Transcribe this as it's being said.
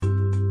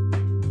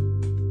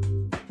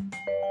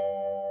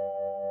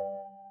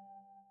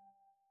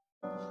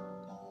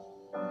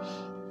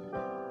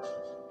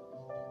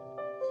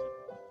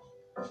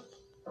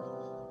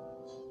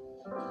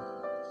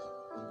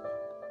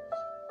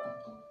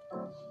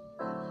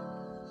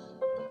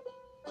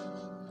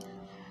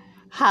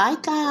Hi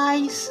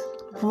guys,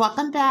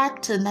 welcome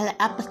back to another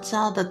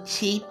episode of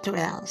Cheap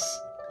Thrills.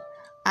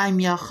 I'm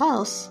your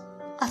host,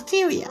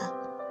 Etheria,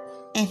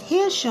 and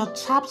here's your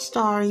top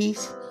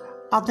stories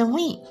of the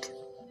week.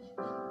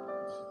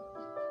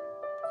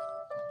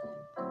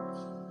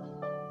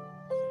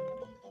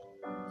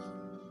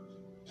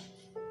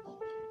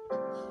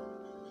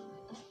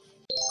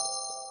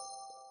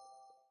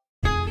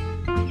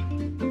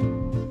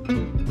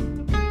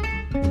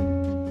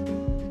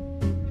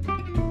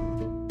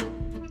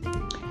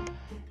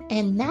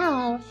 And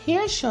now,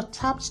 here's your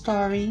top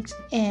stories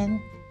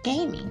in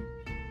gaming.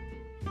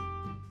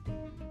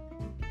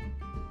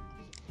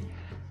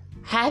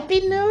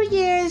 Happy New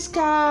Year's,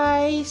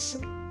 guys!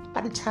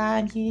 By the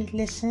time you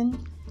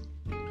listen,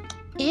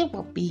 it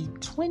will be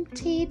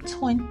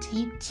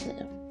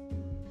 2022.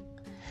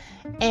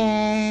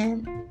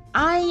 And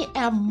I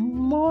am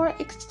more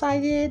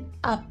excited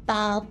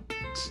about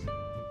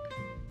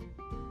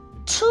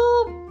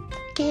two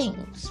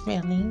games,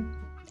 really,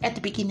 at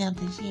the beginning of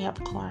this year,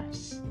 of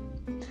course.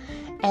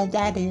 And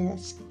that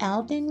is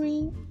Elden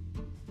Ring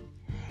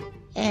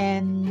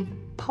and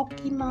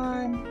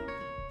Pokemon.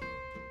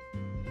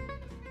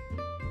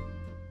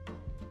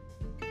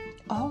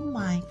 Oh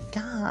my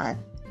god.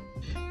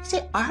 Is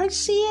it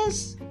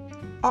Arceus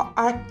or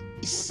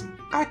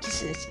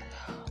Arceus?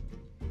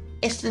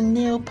 It's the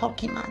new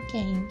Pokemon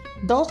game.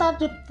 Those are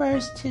the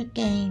first two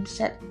games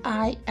that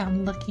I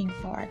am looking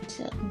forward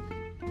to.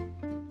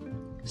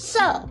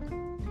 So,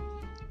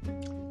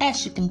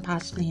 as you can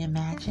possibly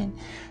imagine,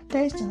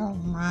 there's been a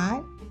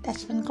lot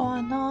that's been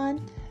going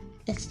on.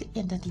 It's the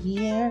end of the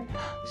year.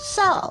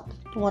 So,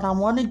 what I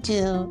want to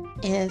do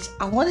is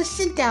I want to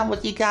sit down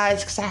with you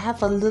guys because I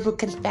have a little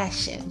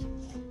confession.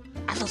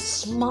 I have a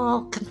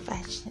small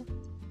confession.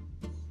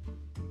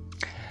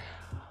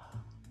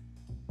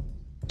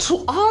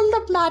 To all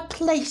of my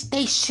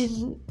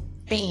PlayStation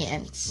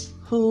fans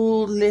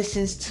who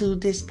listens to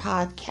this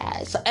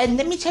podcast, and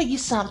let me tell you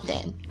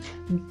something.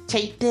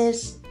 Take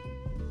this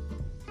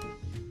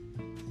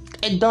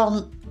and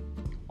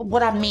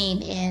what I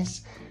mean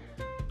is,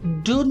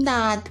 do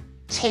not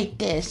take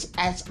this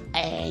as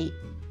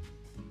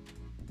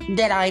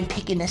that I'm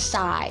picking a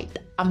side.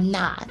 I'm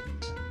not.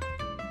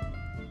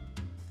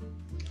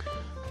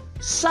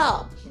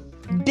 So,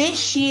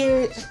 this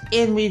year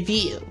in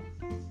review,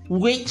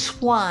 which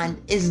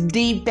one is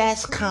the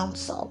best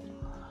console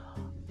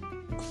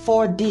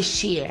for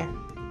this year?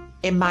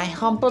 In my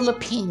humble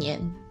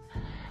opinion,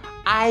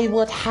 I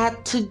would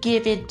have to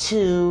give it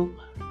to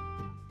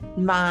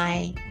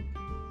my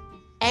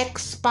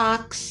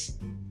Xbox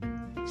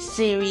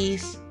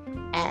Series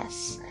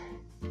S.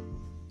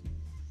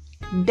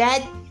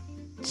 That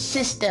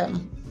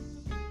system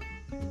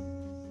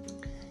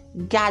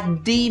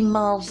got the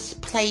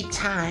most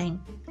playtime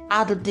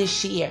out of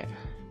this year.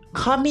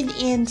 Coming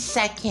in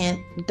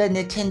second, the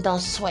Nintendo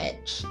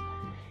Switch.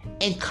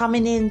 And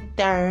coming in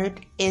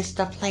third is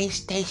the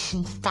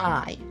PlayStation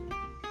 5.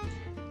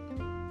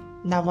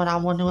 Now, what I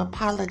want to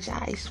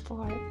apologize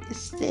for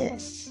is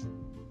this.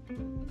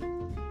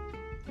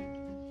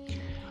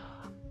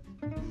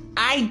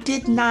 I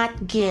did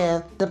not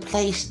give the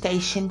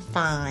PlayStation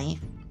 5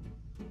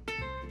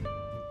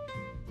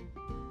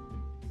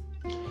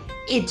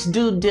 its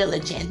due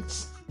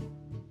diligence.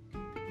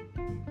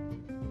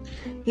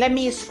 Let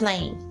me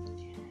explain.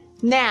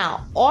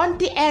 Now, on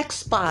the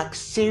Xbox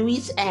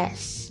Series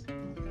S,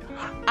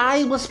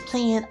 I was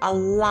playing a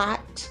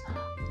lot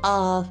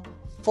of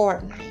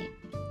Fortnite.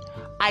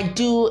 I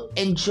do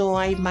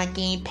enjoy my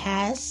Game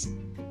Pass.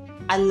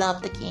 I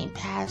love the Game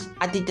Pass.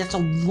 I think that's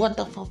a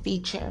wonderful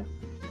feature.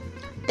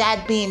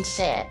 That being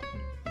said,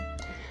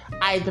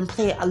 I've been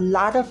playing a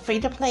lot of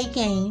free-to-play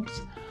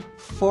games,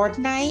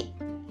 Fortnite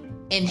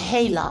and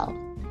Halo.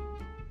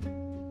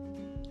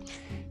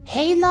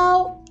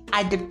 Halo,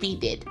 I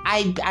defeated.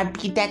 I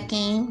beat that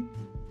game.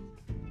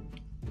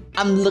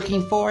 I'm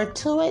looking forward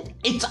to it.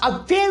 It's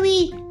a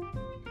very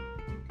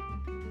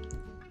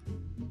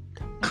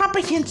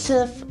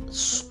comprehensive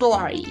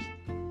story.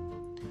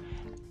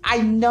 I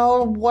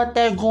know what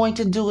they're going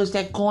to do is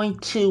they're going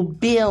to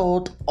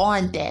build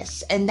on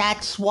this. And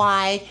that's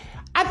why,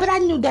 but I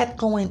knew that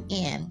going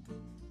in.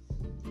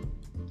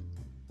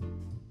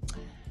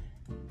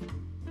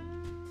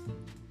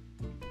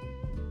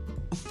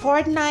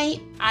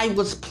 Fortnite, I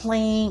was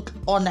playing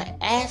on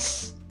the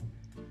S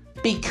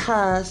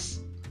because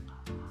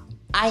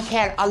I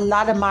had a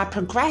lot of my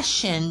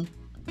progression.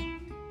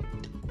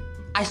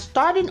 I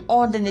started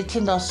on the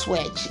Nintendo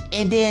Switch,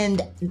 and then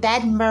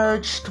that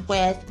merged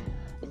with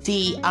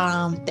the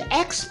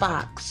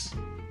Xbox.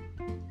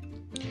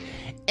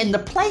 And the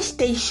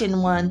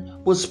PlayStation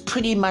one was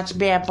pretty much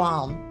bare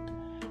bone.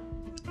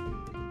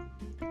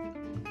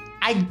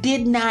 I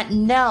did not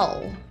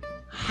know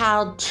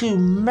how to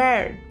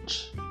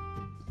merge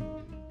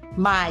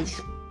my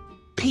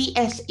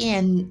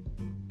PSN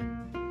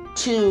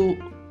to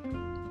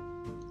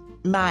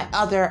my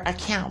other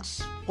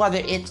accounts, whether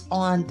it's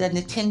on the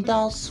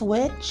Nintendo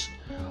Switch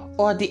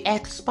or the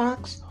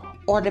Xbox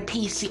or the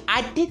PC.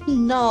 I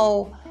didn't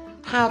know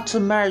how to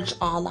merge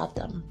all of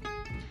them.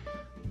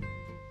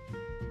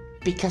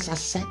 because I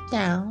sat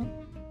down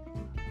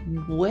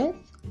with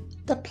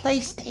the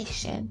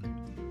PlayStation.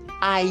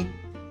 I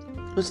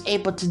was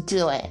able to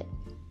do it.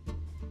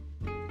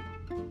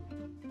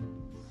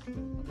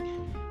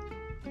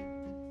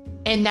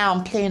 And now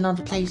I'm playing on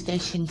the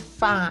PlayStation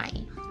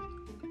 5.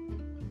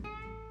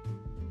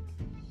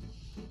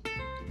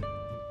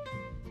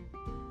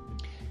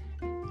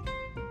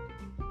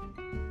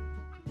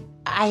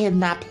 I have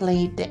not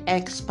played the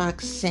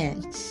Xbox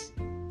since.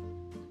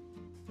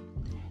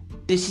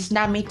 This is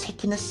not me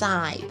taking a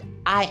side.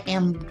 I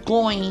am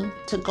going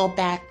to go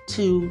back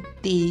to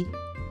the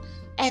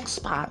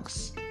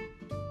Xbox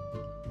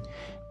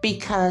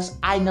because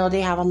I know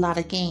they have a lot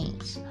of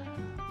games.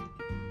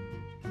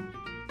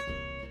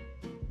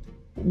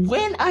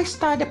 When I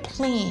started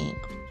playing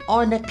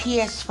on the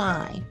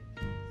PS5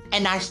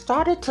 and I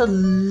started to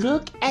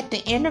look at the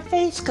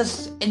interface,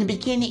 because in the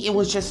beginning it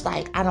was just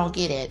like, I don't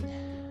get it.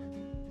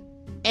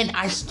 And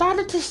I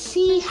started to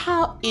see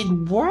how it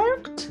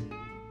worked.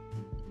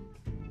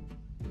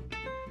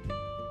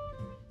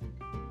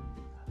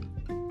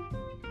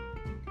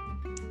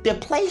 The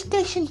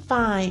PlayStation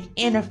 5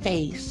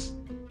 interface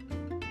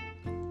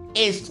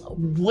is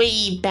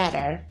way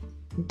better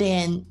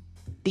than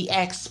the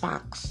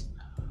Xbox.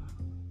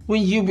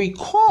 When you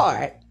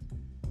record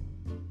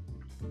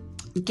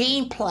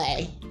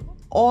gameplay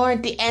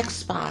on the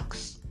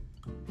Xbox,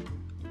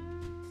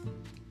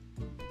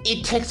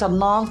 it takes a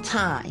long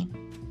time.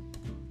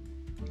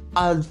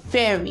 A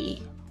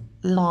very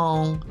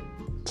long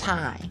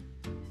time.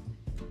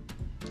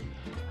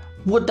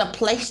 With the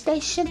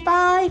PlayStation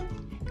 5,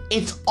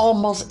 it's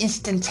almost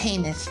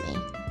instantaneously.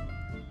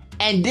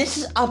 And this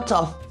is up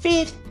to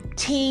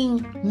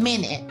 15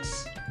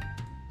 minutes.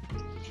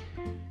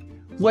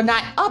 When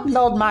I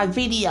upload my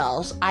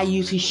videos, I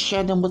usually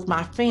share them with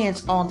my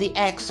friends on the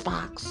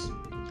Xbox.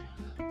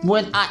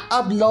 When I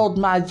upload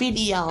my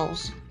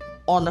videos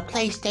on the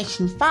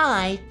PlayStation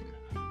 5,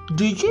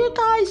 do you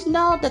guys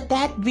know that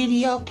that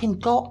video can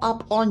go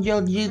up on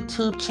your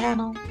YouTube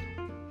channel?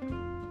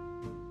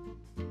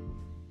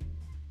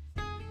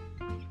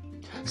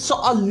 So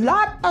a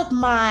lot of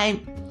my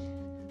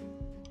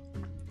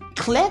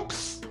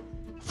clips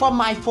from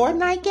my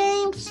Fortnite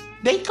games,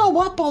 they go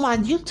up on my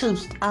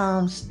YouTube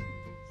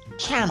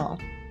channel.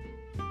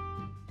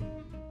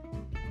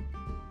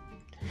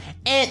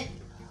 And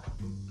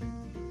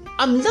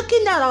I'm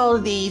looking at all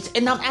of these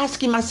and I'm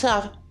asking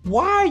myself,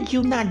 why are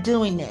you not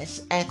doing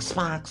this,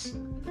 Xbox?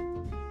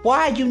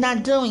 Why are you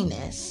not doing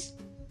this?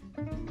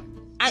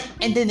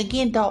 And then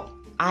again, though,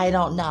 I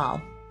don't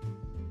know.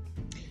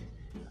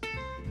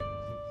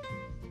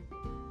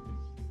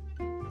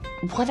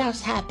 What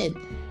else happened?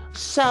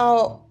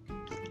 So,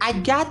 I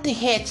got the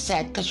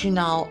headset because,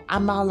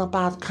 I'm all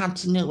about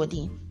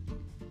continuity.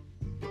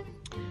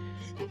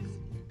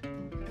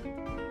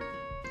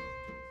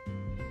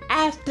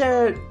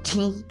 After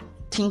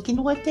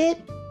tinking with it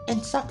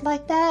and stuff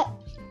like that,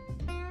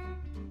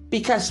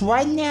 because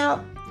right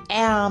now,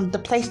 the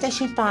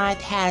PlayStation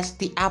 5 has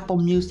the Apple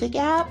Music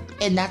app,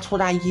 and that's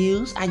what I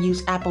use. I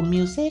use Apple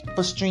Music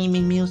for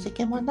streaming music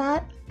and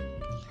whatnot.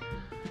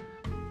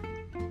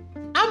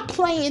 I'm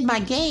playing my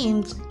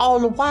games all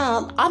the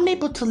while. I'm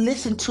able to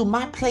listen to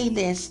my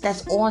playlist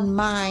that's on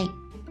my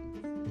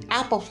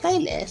Apple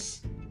playlist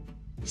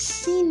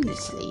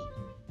seamlessly.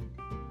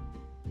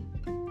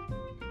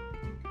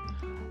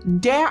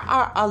 There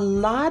are a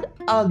lot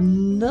of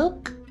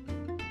nook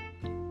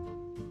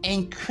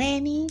and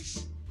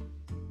crannies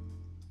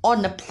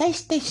on the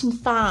PlayStation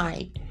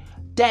 5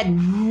 that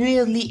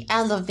really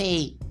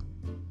elevate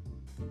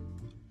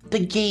the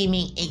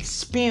gaming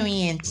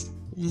experience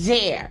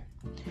there.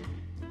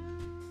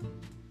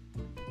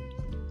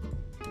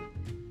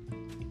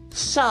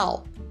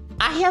 So,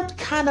 I have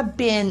kind of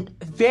been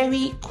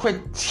very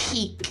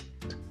critiqued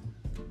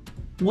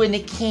when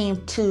it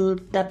came to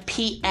the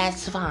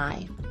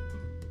PS5.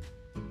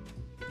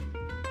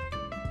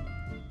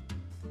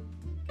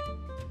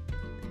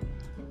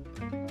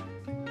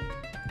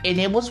 And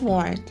it was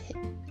warranted.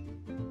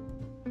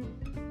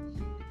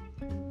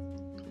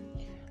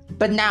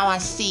 But now I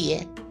see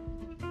it.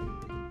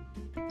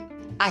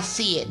 I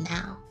see it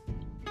now.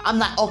 I'm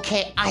like,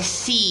 okay, I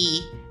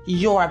see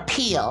your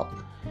appeal.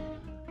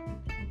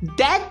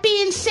 That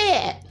being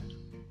said,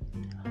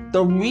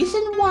 the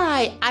reason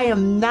why I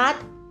am not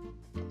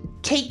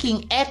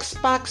taking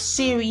Xbox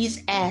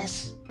Series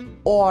S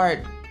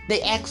or the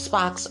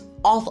Xbox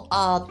off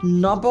of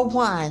number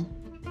one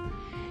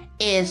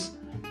is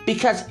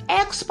because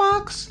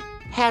Xbox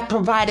had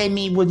provided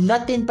me with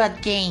nothing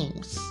but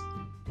games.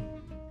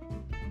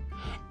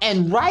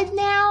 And right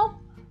now,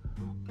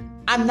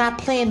 I'm not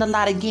playing a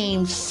lot of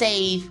games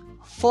save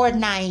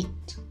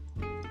Fortnite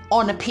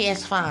on the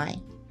PS5.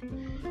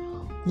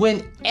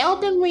 When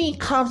Elden Ring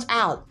comes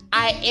out,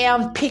 I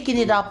am picking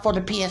it up for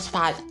the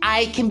PS5.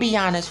 I can be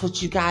honest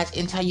with you guys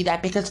and tell you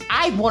that because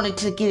I wanted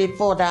to get it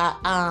for the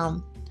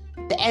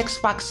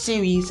Xbox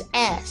Series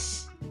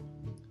S.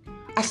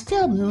 I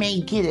still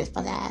may get it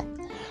for that.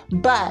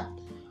 But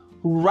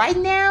right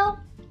now,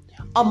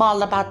 I'm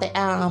all about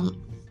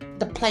the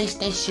the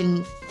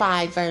PlayStation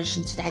 5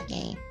 version to that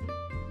game.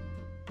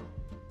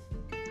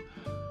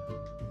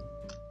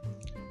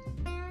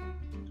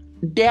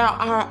 There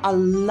are a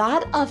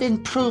lot of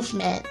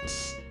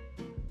improvements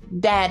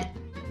that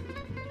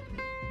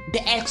the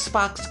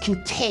Xbox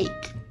can take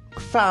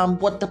from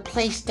what the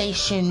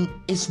PlayStation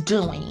is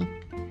doing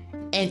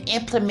and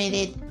implement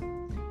it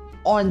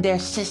on their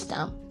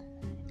system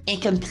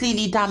and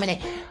completely dominate.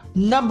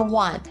 Number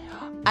one,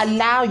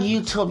 allow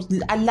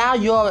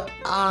your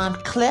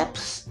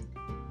clips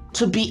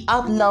to be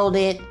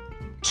uploaded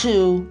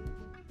to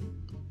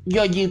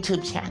your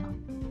YouTube channel.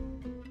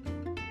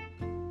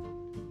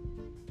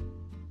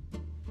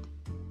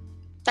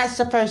 That's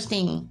the first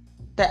thing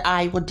that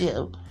I would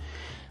do.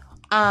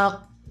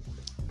 The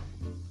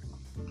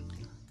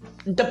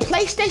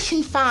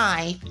PlayStation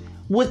 5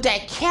 with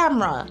that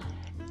camera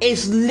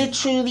is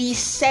literally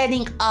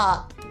setting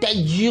up that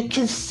you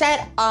can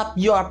set up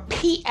your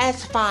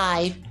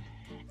PS5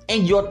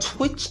 and your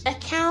Twitch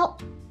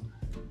account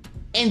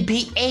and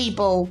be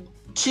able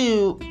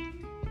to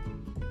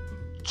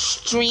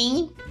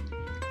stream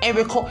and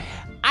record.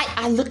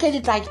 I look at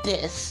it like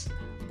this.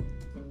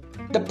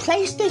 The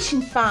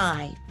PlayStation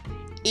 5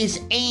 is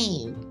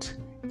aimed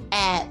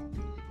at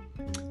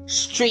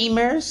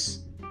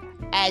streamers,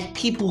 at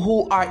people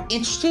who are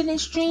interested in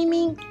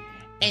streaming,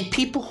 and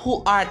people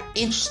who are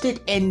interested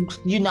in,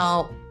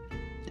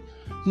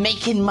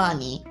 making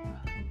money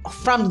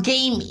from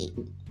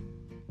gaming.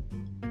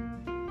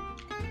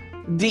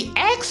 The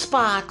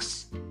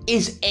Xbox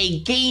is a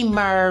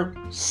gamer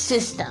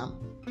system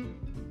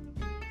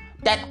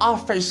that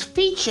offers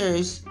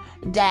features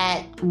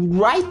that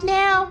right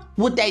now,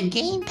 with that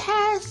Game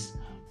Pass,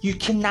 you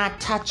cannot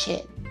touch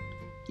it.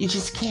 You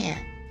just can't.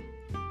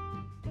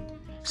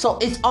 So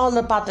it's all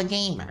about the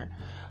gamer.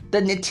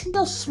 The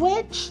Nintendo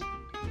Switch,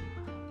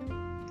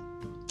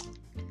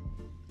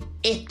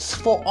 it's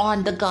for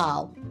on the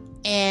go.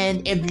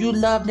 And if you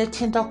love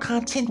Nintendo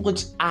content,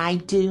 which I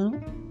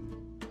do,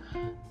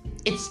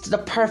 it's the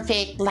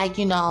perfect,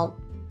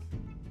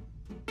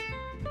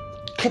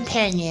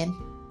 companion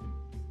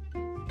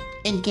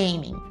in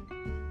gaming.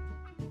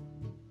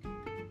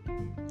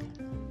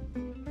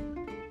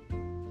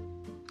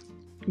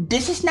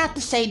 This is not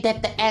to say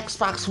that the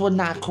Xbox will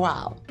not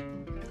grow.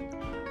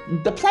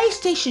 The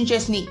PlayStation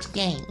just needs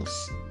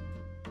games.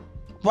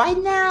 Right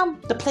now,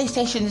 the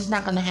PlayStation is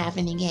not going to have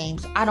any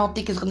games. I don't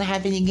think it's going to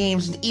have any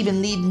games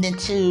even leading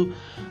into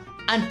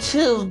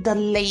until the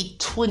late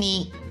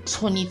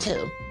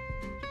 2022.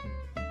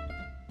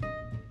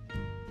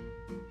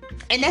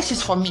 And that's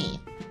just for me.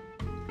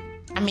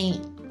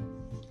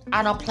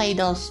 I don't play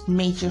those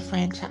major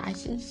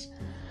franchises,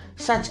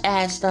 such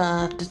as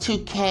the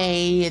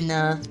 2K and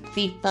the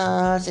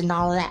FIFAs and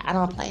all of that. I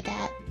don't play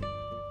that.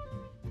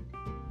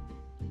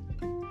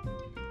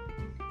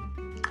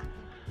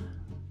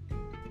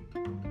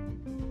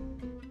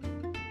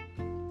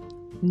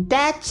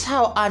 That's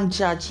how I'm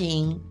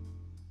judging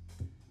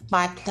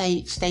my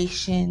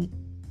PlayStation,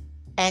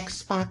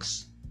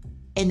 Xbox,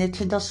 and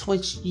Nintendo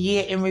Switch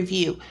year in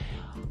review.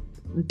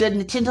 The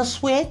Nintendo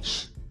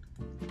Switch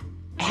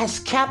has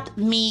kept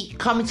me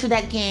coming to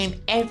that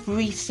game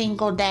every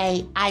single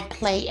day I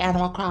play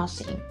Animal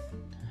Crossing.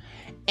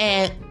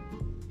 And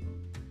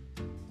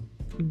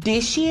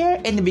this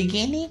year, in the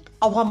beginning,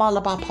 I'm all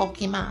about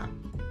Pokemon.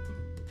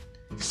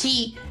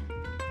 See,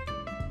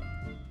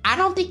 I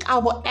don't think I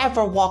will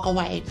ever walk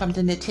away from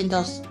the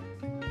Nintendo's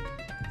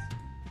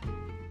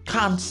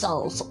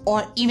consoles,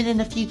 or even in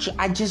the future,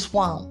 I just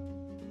won't.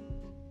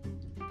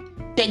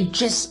 They're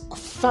just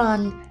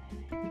fun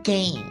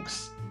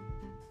games.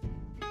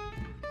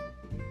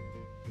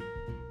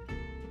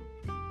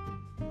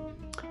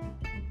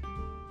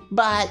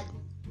 But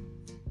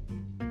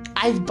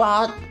I've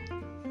bought,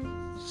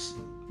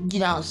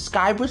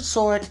 Skyward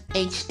Sword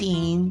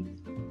HD.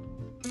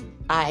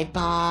 I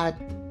bought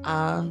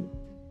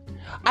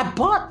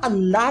a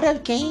lot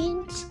of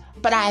games,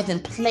 but I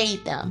haven't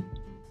played them.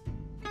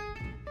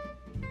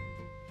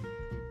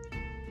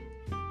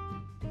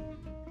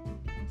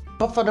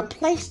 But for the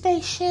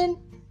PlayStation,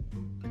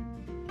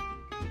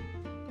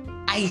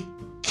 I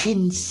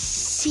can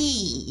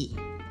see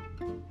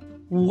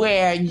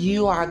where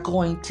you are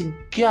going to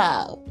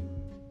go.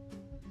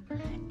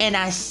 And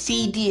I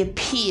see the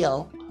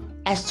appeal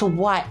as to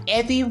why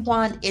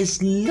everyone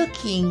is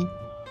looking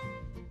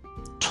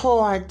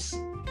towards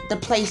the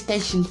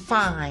PlayStation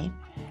 5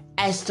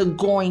 as to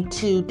going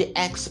to the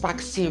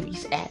Xbox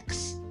Series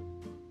X.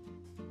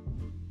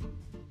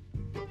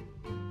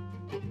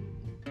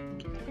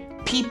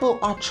 People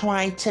are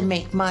trying to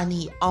make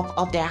money off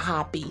of their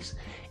hobbies,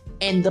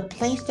 and the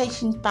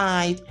PlayStation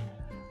 5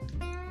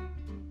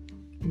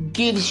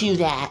 gives you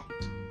that.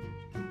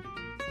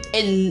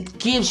 It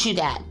gives you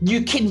that.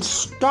 You can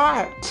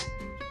start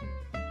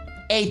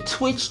a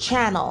Twitch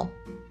channel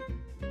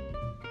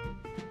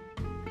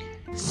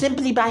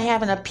simply by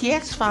having a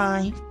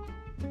PS5,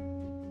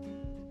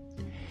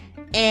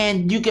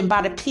 and you can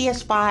buy the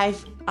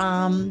PS5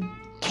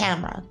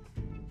 camera.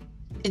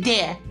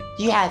 There,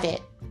 you have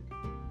it.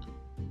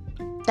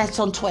 That's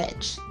on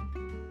Twitch.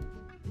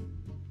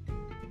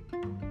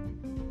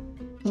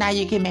 Now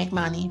you can make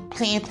money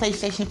playing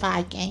PlayStation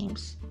 5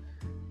 games.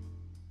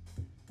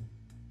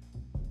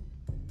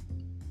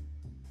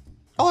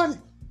 Or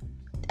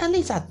at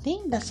least I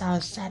think that's how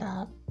it's set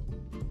up.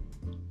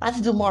 I have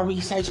to do more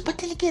research, but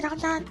then again, I'm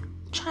not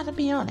trying to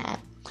be on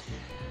that.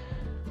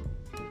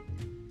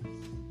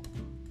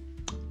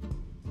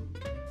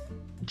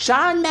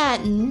 John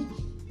Madden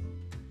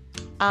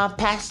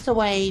passed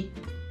away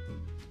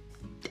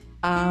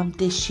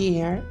this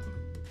year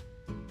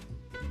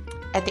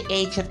at the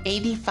age of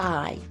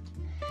 85.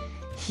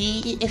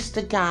 He is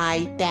the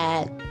guy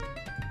that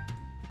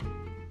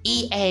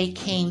EA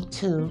came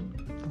to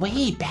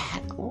way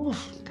back. Oh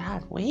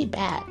God, way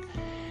back.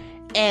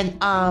 And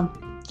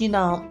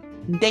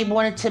they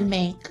wanted to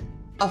make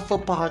a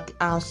football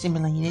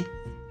simulation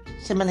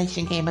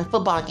game, a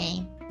football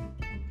game.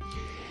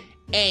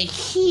 And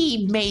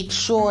he made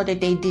sure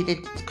that they did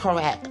it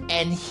correct.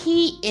 And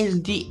he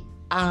is the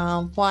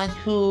one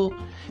who,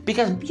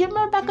 because you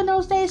remember back in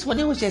those days when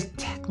it was just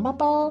Tecmo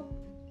Bowl?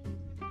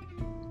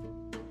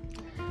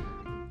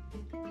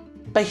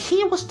 But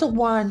he was the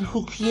one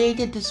who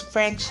created this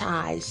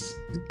franchise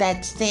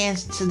that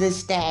stands to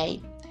this day.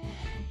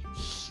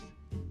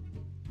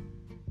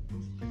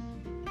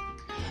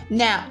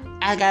 Now,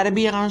 I gotta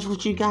be honest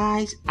with you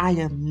guys, I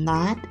am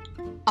not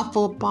a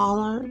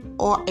footballer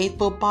or a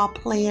football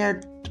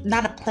player.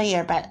 Not a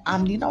player, but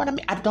you know what I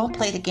mean? I don't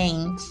play the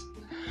games.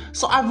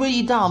 So I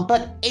really don't.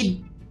 But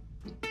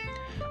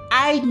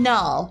I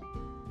know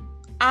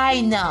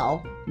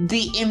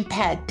the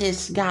impact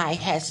this guy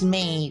has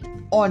made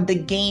on the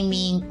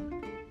gaming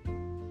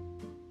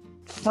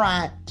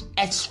front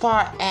as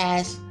far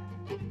as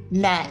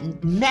Madden.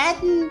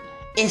 Madden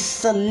is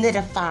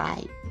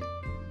solidified.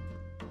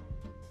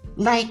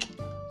 Like,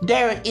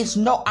 I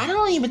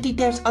don't even think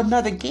there's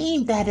another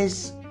game that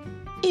is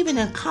even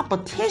in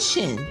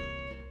competition.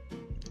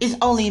 It's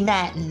only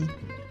Madden.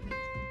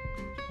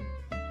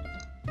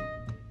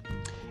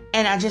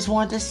 And I just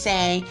want to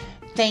say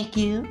thank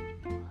you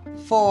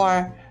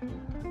for,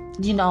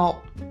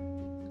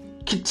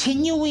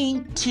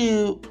 continuing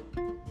to,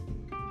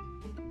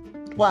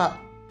 not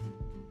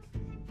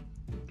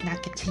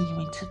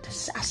continuing to,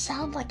 I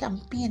sound like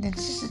I'm being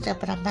insensitive,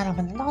 but I'm not. I'm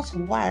in lots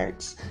of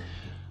words.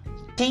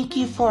 Thank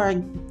you for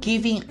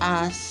giving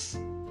us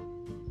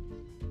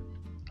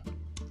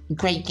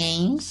great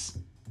games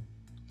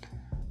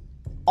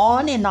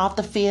on and off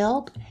the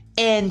field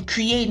and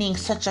creating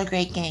such a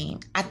great game.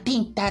 I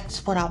think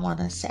that's what I want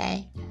to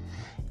say.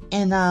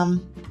 And I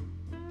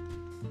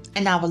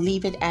will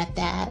leave it at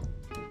that.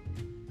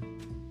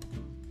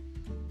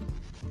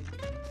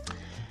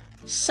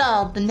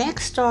 So the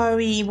next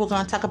story we're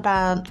going to talk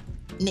about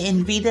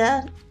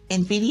NVIDIA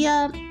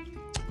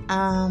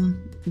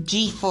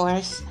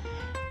GeForce.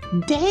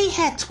 They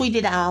had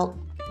tweeted out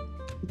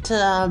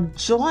to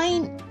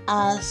join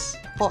us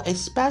for a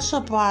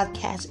special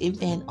broadcast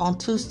event on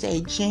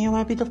Tuesday,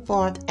 January the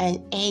 4th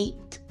at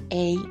 8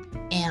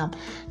 a.m.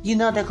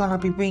 They're going to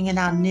be bringing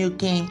out new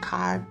game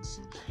cards.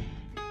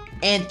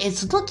 And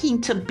it's looking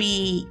to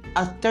be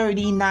a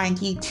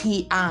 3090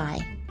 Ti.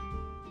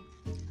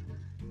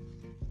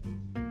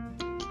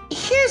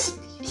 Here's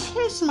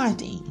my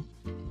thing.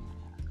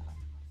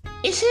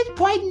 Is it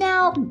right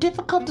now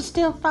difficult to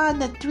still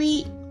find the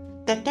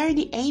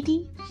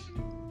 3080?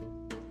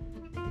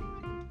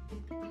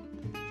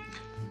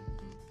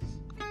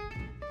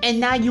 And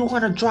now you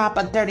want to drop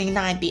a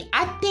 3090.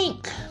 I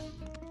think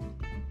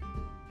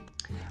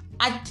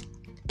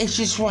it's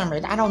just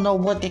rumored. I don't know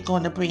what they're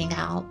going to bring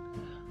out.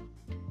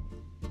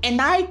 And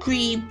I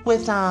agree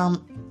with the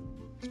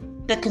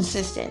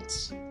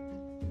consistence.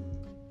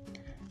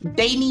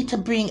 They need to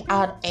bring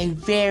out a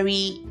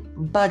very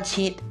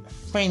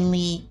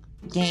budget-friendly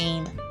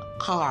game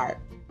card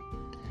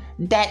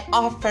that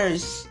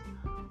offers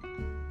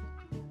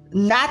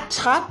not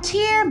top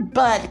tier,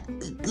 but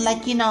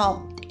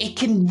it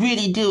can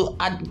really do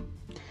a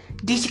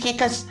decent game,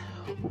 because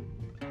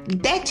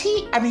that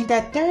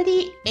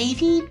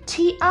 3080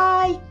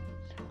 Ti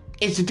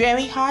is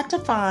very hard to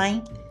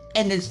find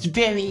and it's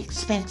very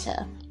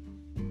expensive.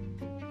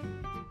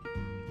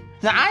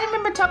 Now, I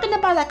remember talking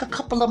about a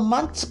couple of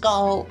months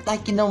ago,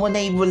 when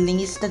they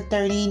released the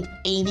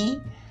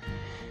 3080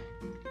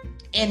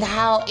 and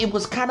how it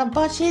was kind of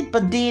budget,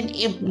 but then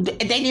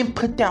they didn't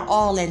put their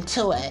all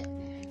into it.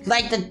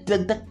 Like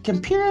the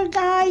computer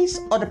guys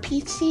or the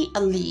PC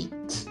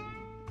elite,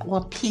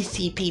 well,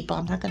 PC people,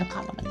 I'm not going to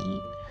call them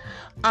elite.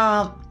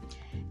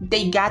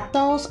 They got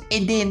those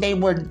and then they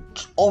were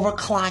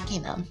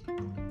overclocking them.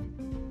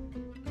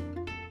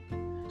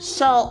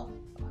 So,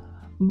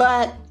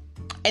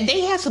 and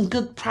they have some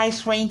good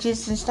price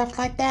ranges and stuff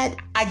like that.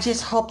 I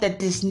just hope that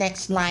this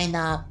next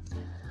lineup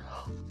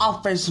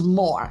offers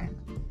more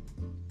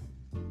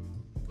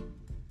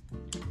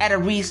at a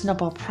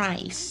reasonable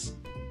price.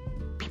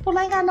 People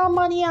ain't got no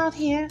money out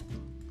here.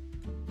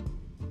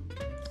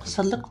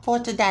 So look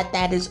forward to that.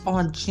 That is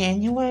on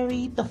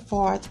January the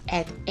 4th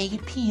at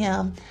 8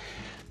 p.m.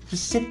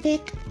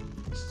 Pacific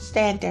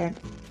Standard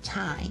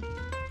Time.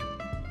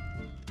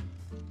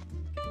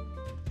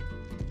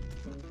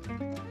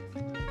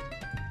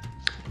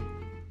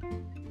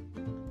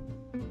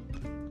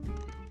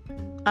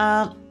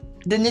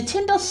 The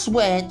Nintendo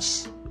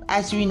Switch,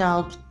 as you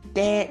know,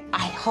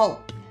 I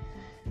hope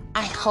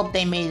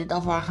they made it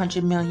over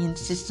 100 million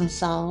systems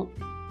sold.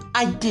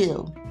 I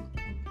do.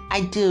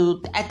 At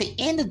the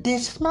end of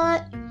this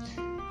month,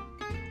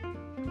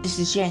 this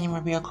is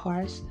January, of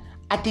course,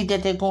 I think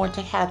that they're going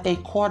to have their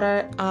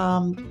quarter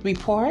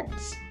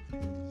reports,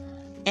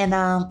 and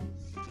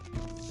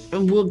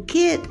we'll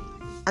get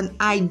an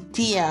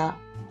idea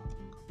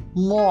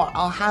more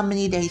on how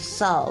many they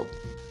sold.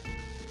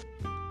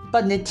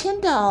 But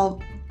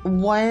Nintendo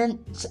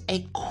wants a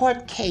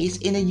court case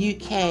in the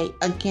UK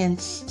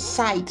against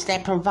sites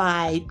that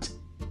provide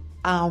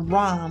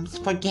ROMs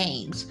for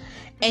games.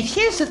 And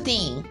here's the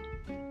thing.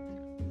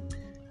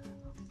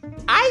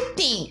 I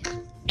think,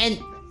 and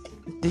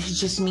this is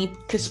just me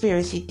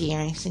conspiracy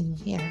theorizing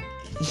here.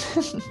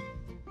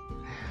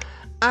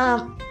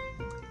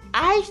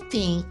 I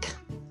think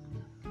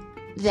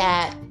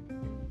that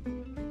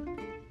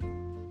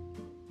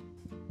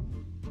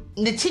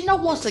Nintendo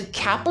wants to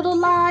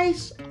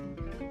capitalize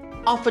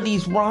off of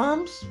these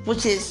ROMs,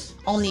 which is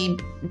only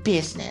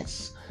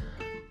business.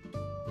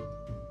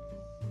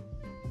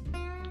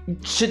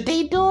 Should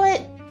they do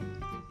it?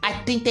 I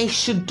think they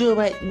should do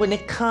it when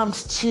it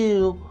comes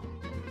to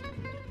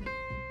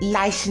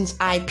licensed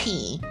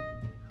IP.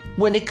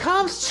 When it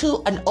comes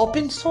to an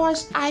open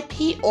source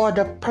IP or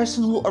the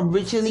person who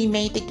originally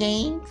made the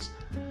games,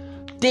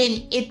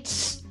 then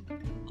it's,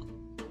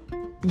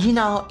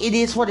 it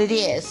is what it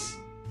is.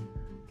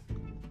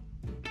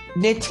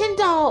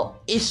 Nintendo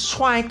is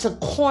trying to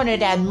corner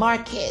that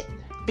market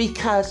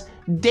because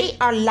they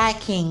are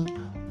lacking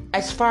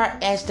as far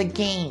as the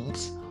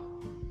games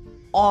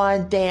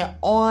on their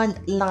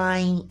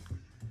online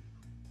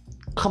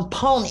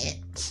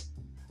components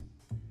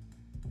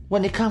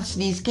when it comes to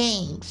these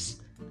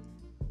games.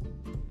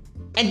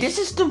 And this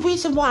is the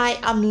reason why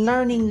I'm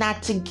learning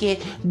not to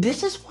get,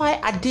 this is why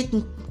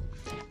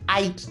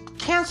I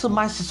canceled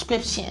my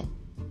subscription.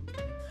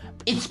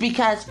 It's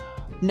because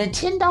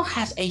Nintendo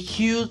has a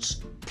huge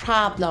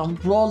problem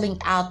rolling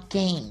out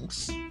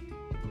games.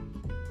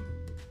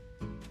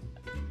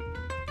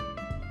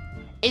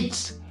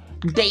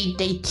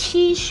 They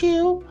tease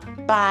you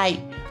by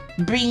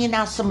bringing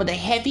out some of the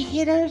heavy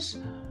hitters,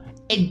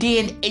 and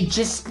then it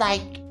just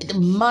like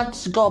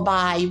months go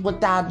by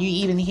without you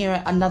even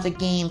hearing another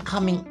game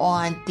coming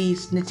on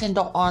these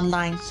Nintendo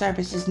online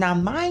services. Now,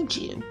 mind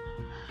you,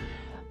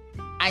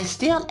 I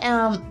still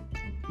am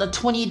the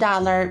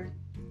 $20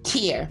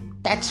 tier.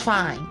 That's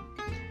fine.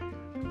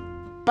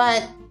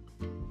 But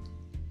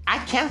I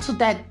canceled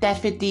that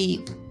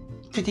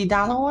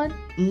 $50 one.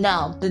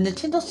 No. The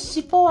Nintendo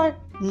 64?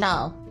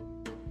 No.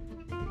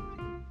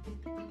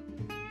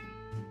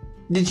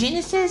 The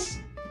Genesis?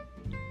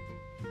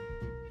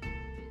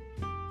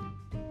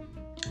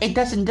 It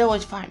doesn't do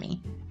it for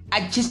me.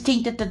 I just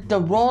think that the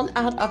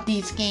rollout of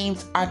these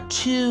games are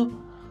too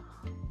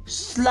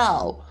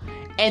slow.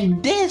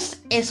 And this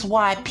is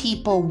why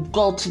people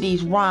go to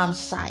these ROM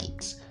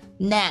sites.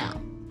 Now,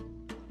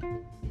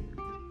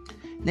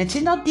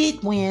 Nintendo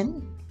did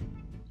win,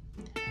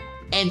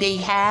 and they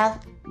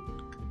have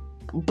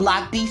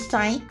blocked these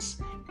sites.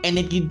 And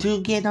if you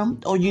do get them,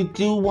 or you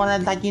do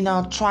want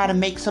to, try to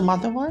make some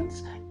other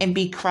ones and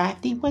be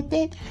crafty with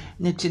it,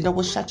 Nintendo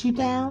will shut you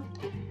down.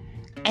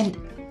 And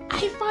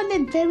I find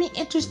it very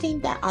interesting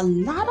that a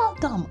lot of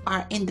them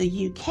are in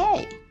the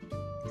UK.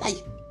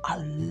 Like, a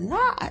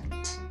lot.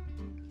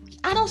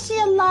 I don't see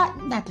a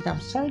lot, not that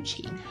I'm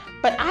searching,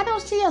 but I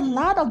don't see a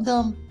lot of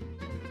them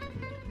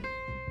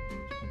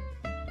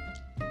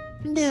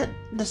in the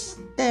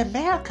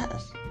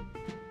Americas.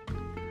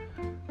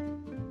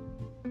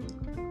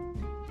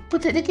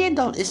 But then again,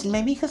 though, it's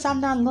maybe because I'm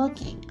not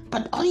looking.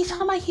 But the only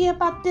time I hear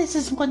about this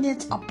is when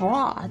it's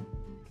abroad.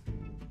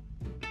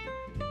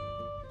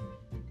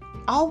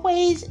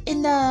 Always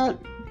in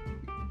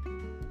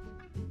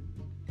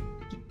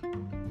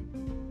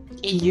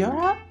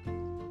Europe.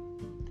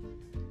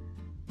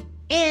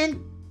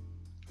 And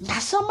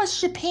not so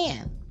much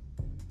Japan.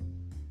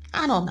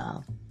 I don't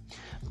know.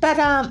 But,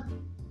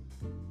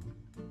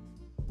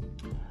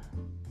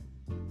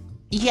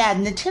 yeah,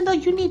 Nintendo,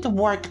 you need to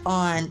work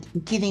on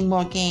getting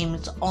more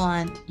games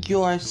on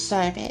your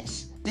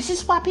service. This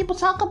is why people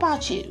talk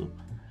about you.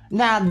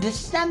 Now,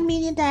 this is not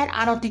meaning that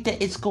I don't think that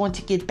it's going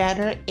to get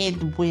better.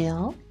 It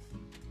will.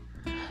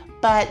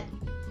 But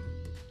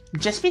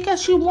just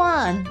because you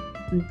won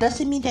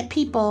doesn't mean that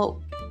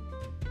people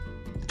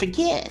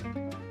forget.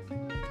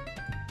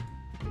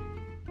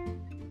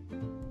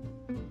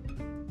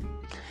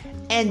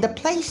 And the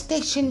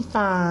PlayStation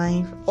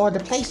 5, or the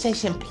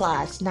PlayStation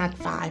Plus, not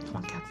 5,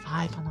 I got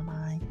 5 on the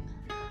mind.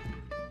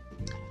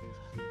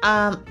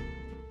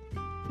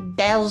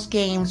 Those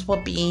games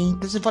will be,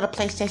 this is for the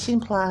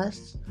PlayStation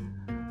Plus,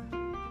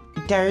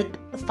 Dirt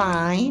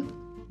 5,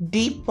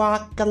 Deep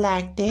Rock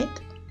Galactic,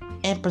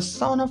 and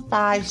Persona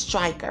 5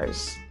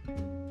 Strikers.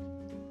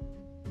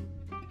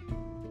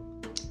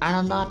 I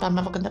don't know if I'm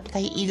ever going to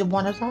play either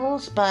one of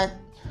those, but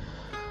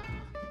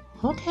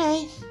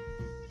okay,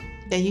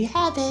 there you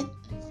have it.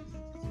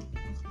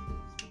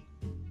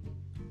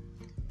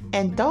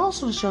 And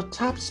those was your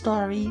top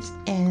stories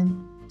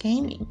in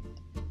gaming.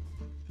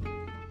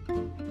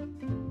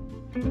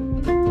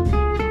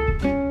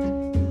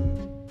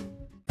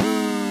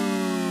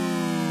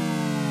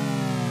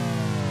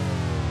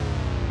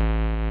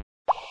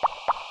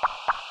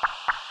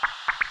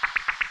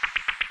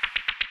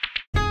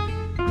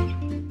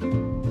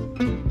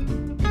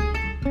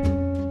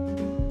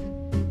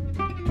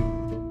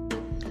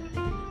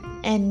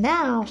 And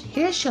now,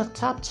 here's your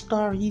top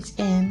stories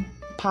in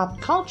pop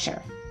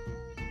culture.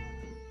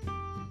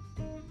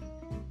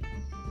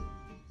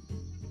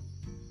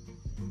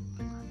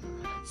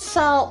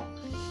 So,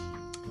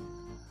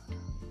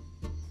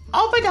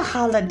 over the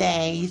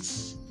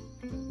holidays,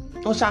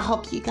 which I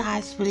hope you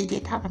guys really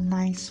did have a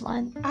nice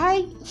one.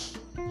 I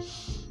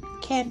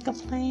can't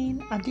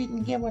complain. I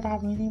didn't get what I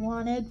really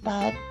wanted,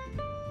 but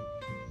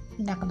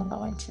I'm not going to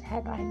go into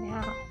that right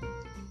now.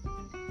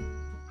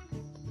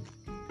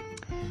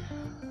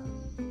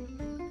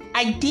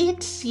 I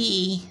did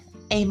see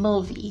a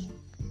movie.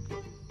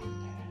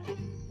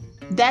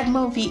 That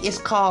movie is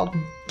called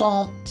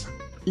Don't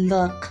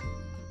Look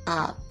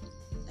Up,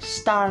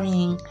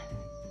 starring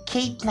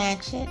Cate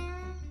Blanchett,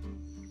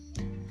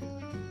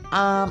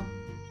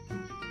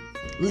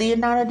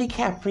 Leonardo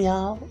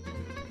DiCaprio.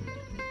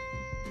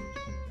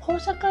 What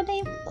was her girl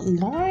name?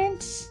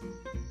 Lawrence?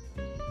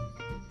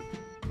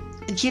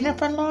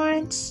 Jennifer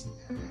Lawrence?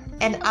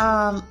 And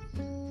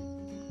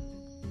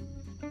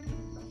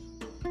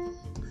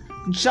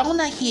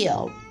Jonah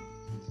Hill.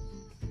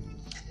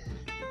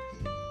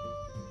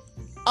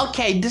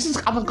 Okay,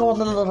 I'm gonna go a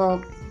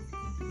little,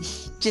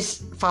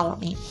 just follow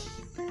me.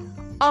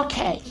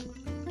 Okay,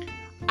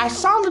 I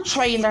saw the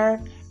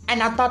trailer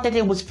and I thought that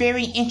it was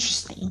very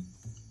interesting.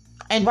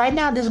 And right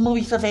now this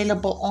movie's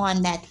available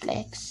on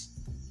Netflix.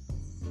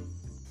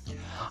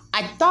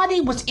 I thought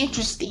it was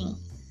interesting.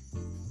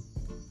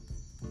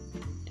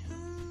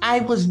 I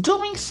was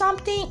doing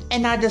something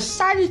and I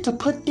decided to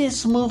put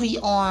this movie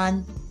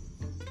on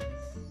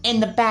in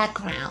the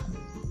background.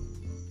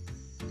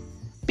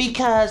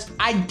 Because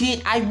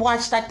I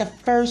watched like the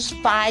first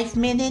 5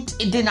 minutes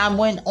and then I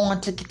went on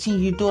to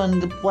continue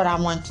doing what I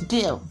wanted to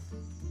do.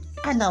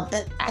 I know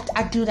that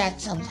I do that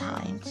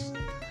sometimes.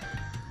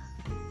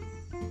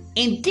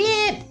 And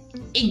then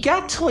it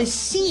got to a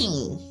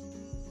scene.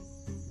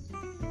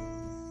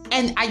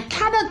 And I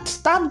kind of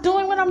stopped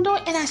doing what I'm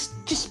doing and I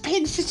just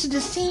paid attention to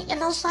the scene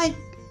and I was like,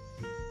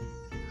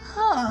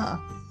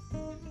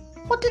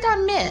 what did I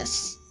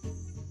miss?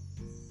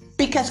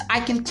 Because I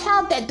can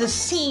tell that the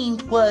scene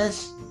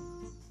was,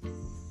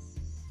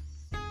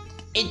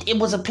 it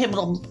was a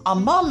pivotal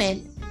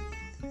moment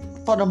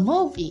for the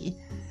movie.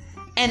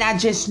 And I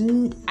just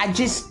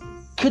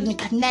couldn't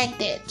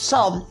connect it.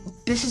 So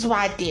this is what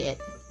I did.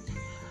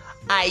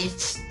 I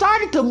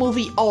started the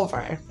movie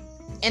over.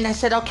 And I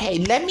said, okay,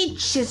 let me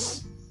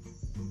just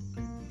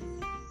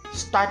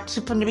start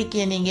from the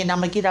beginning and I'm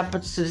going to get up to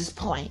this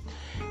point.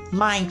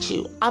 Mind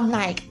you, I'm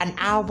like an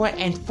hour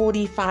and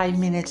 45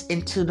 minutes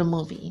into the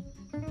movie.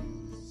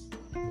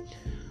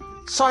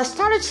 So I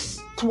started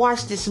to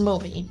watch this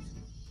movie.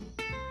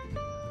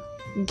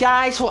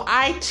 Guys, when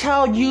I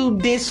tell you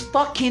this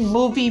fucking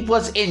movie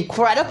was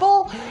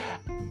incredible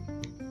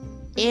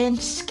and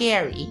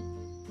scary.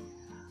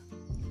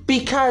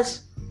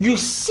 Because you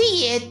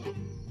see it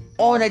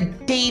on a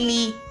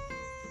daily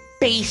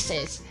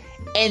basis.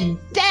 And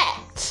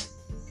that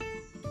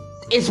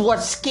is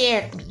what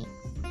scared me.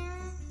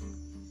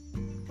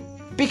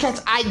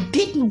 Because I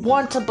didn't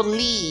want to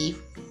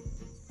believe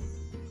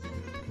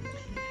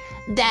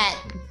that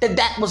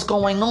was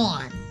going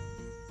on.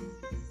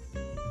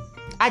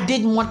 I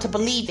didn't want to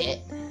believe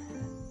it.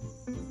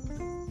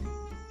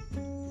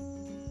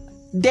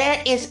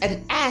 There is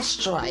an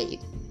asteroid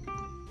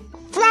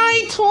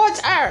flying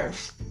towards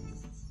Earth.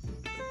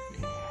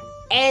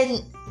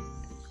 And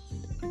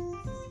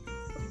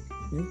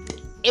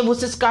it was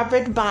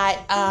discovered by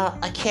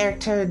a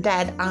character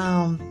that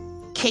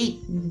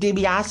Kate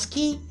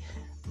Dibiasky,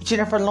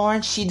 Jennifer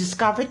Lawrence, she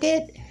discovered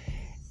it.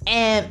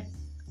 And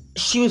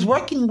she was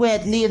working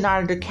with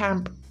Leonardo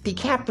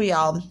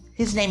DiCaprio.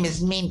 His name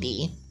is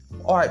Mindy,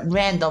 or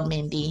Randall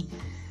Mindy.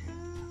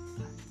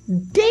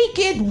 They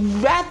get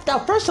wrapped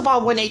up. First of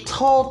all, when they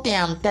told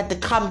them that the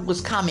comet was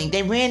coming,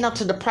 they ran up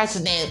to the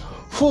president,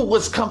 who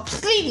was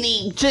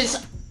completely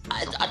just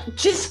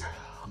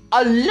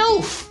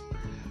aloof.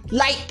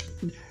 Like,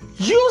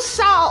 you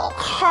saw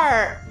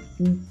her.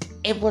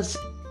 It was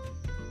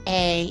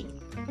a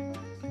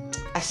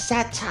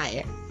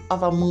satire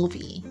of a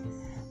movie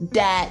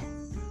that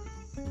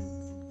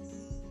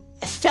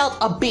felt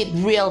a bit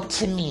real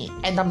to me,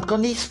 and I'm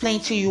going to explain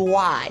to you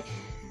why.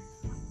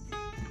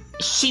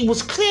 She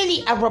was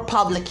clearly a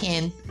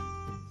Republican,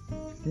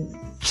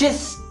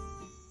 just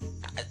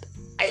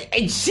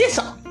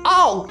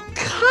all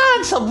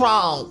kinds of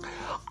wrong,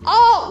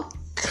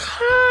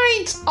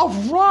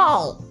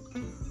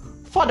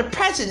 for the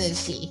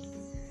presidency,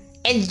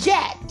 and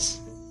yet,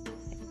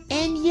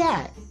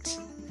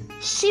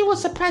 she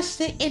was the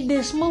president in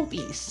this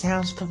movie.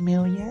 Sounds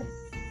familiar?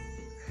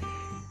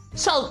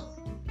 So,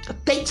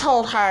 They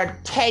told her,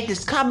 hey,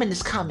 this coming.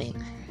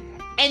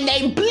 And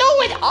they blew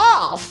it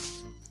off.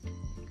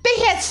 They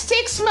had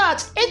 6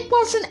 months. It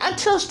wasn't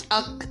until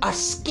a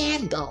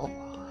scandal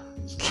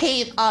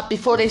came up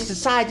before they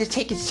decided to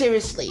take it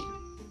seriously.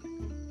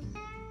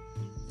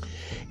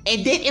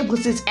 And then it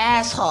was this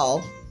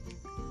asshole.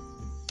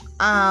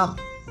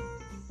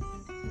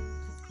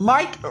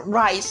 Mark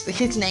Rice,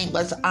 his name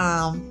was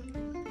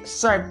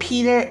Sir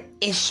Peter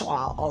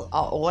Ishwal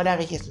or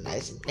whatever his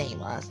name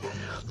was.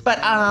 But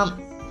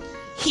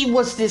he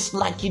was this,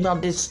 like, you know,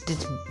 this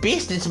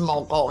business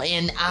mogul,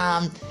 and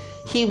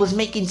he was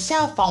making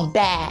cell phone.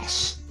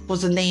 Dash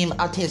was the name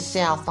of his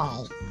cell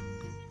phone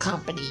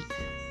company.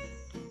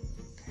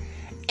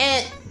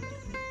 And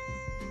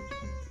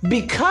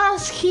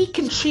because he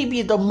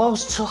contributed the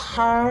most to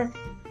her,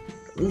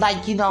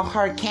 like, you know,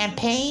 her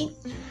campaign,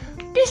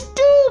 this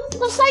dude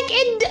was like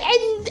in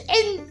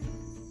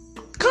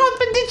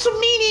confidential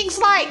meetings,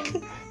 like,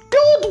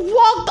 dude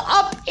walked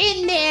up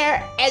in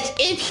there as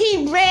if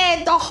he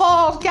ran the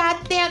whole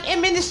goddamn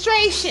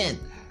administration.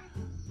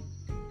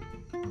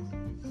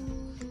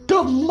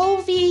 The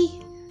movie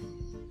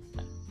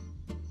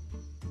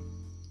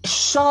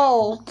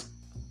showed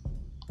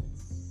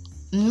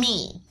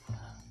me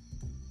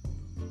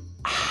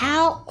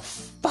how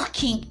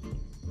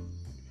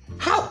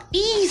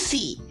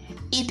easy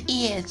it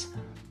is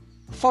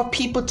for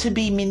people to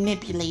be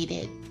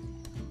manipulated.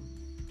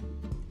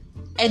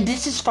 And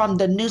this is from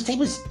the news. There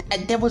was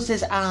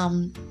this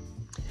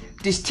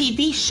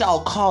TV show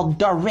called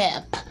The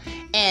Rip,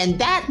 and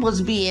that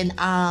was being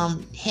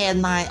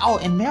headlined. Oh,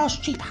 and Meryl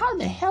Streep. How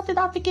the hell did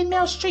I forget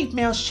Meryl Streep?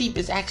 Meryl Streep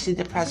is actually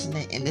the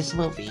president in this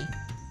movie.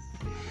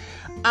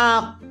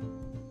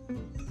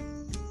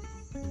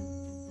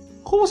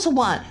 Who was the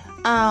one?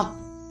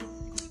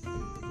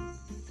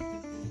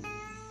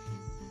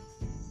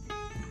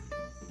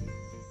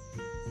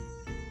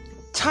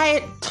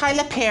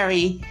 Tyler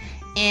Perry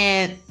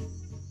and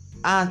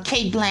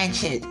Cate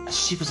Blanchett.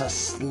 She was a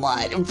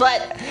slut,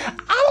 but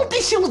I don't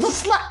think she was a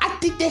slut. I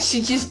think that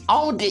she just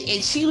owned it,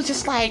 and she was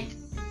just like,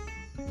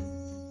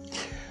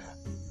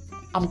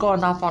 I'm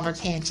going off on a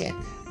tangent.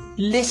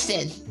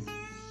 Listen,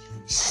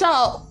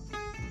 so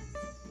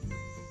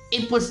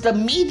it was the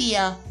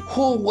media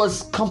who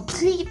was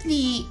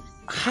completely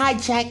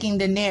hijacking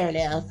the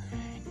narrative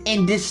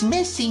and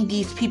dismissing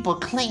these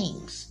people's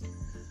claims.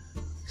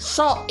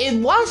 So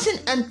it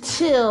wasn't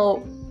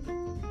until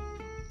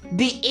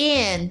the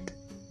end,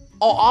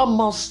 or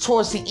almost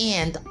towards the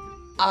end,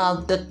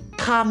 of the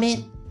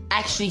comment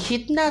actually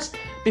hitting us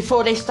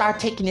before they start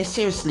taking it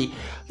seriously.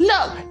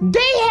 Look, they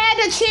had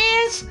a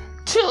chance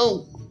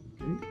to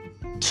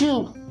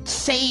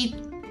say,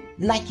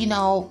 like, you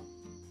know,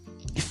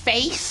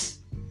 face,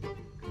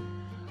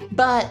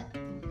 but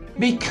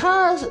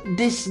because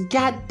this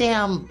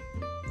goddamn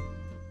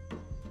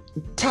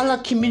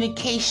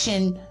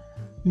telecommunication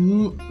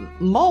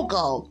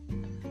mogul,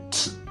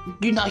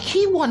 you know,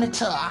 he wanted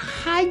to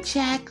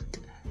hijack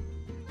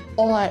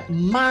or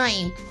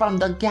mine from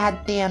the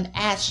goddamn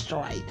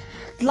asteroid.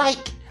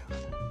 Like,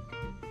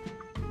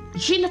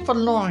 Jennifer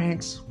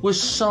Lawrence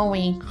was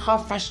showing her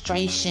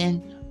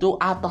frustration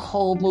throughout the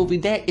whole movie.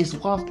 There is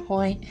one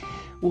point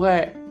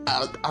where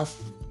a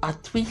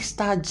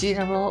 3-star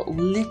general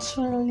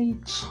literally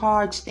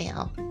charged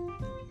them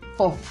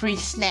for free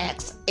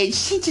snacks, and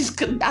she just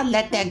could not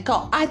let that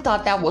go. I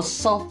thought that was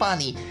so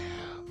funny.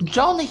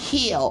 Jonah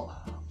Hill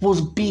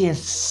was being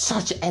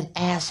such an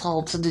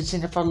asshole to the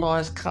Jennifer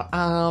Lawrence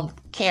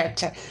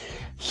character.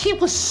 He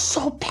was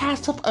so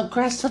passive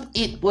aggressive.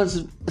 It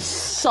was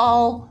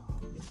so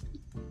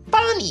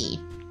funny.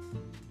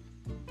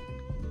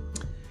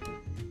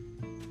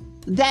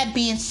 That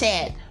being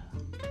said,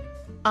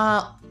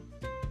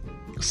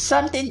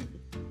 something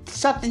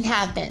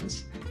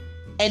happens,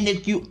 and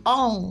if you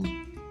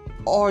own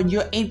or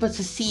you're able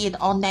to see it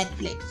on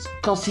Netflix,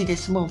 go see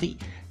this movie.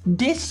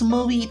 This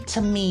movie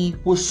to me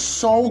was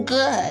so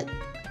good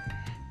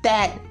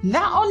that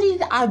not only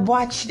did I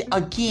watch it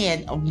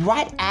again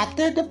right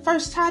after the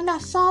first time I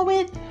saw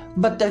it,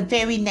 but the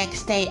very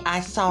next day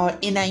I saw it,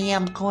 and I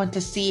am going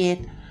to see it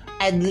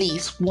at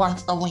least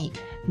once a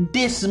week.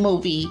 This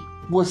movie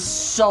was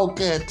so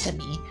good to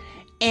me.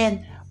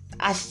 And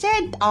I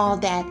said all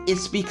that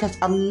is because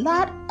a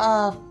lot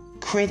of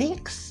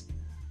critics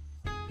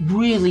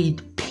really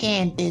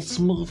panned this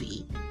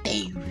movie.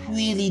 They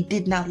really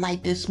did not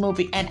like this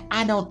movie, and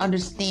I don't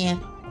understand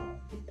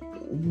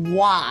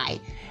why.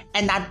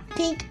 And I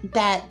think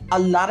that a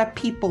lot of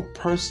people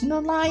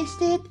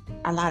personalized it,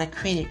 a lot of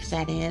critics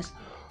that is,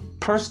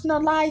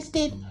 personalized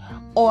it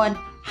on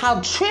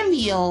how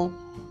trivial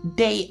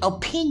their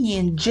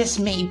opinion just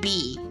may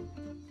be,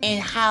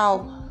 and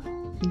how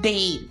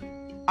they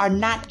are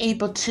not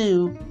able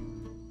to,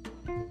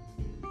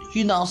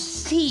 you know,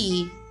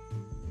 see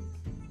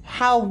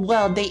how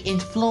well they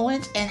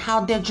influence and how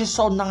they're just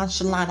so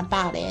nonchalant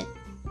about it.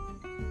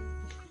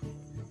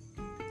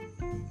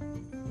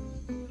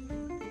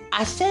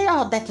 I say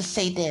all that to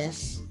say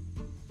this.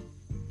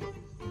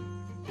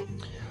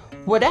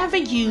 Whatever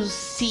you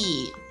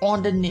see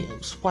on the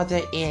news,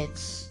 whether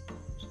it's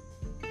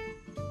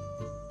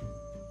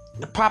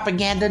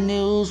propaganda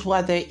news,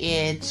 whether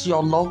it's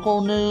your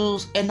local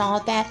news and all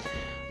that,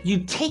 you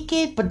take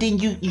it, but then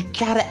you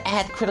gotta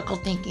add critical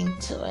thinking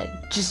to it.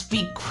 Just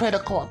be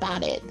critical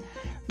about it,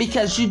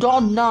 because you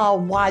don't know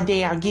why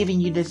they are giving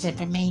you this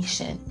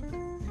information.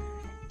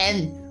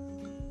 And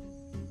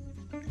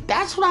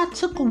that's what I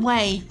took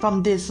away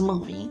from this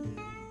movie.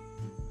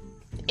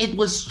 It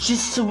was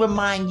just to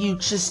remind you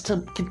just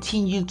to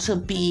continue to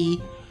be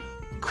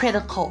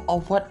critical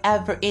of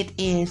whatever it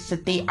is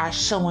that they are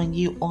showing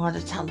you on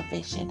the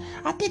television.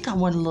 I think I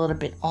went a little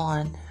bit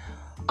on.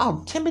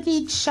 Oh,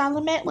 Timothée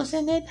Chalamet was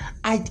in it.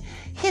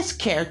 His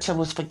character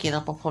was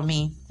forgettable for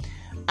me.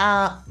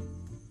 But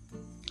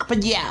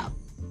yeah,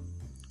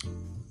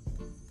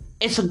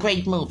 it's a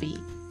great movie.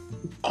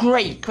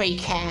 Great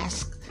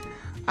cast.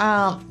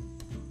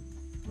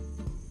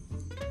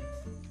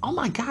 Oh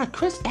my God,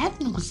 Chris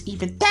Evans was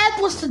even. That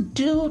was the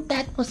dude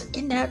that was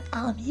in that.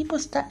 He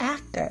was the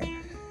actor.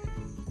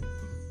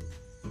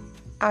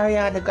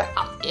 Ariana Grande.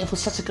 Oh, it was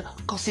such a good.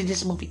 Go see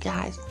this movie,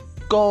 guys.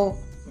 Go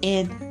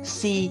and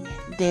see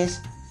this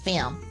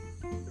film.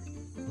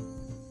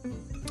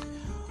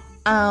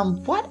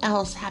 What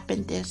else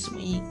happened this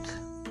week?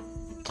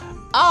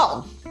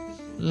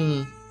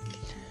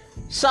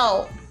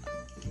 So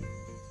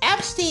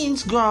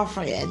Epstein's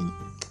girlfriend,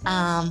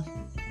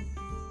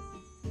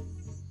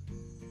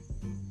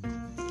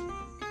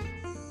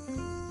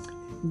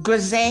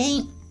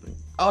 Ghislaine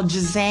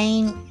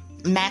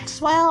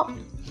Maxwell,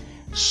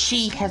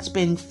 she has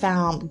been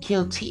found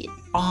guilty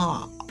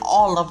on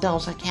all of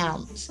those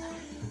accounts.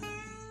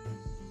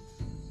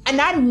 And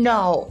I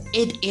know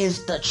it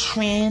is the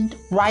trend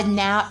right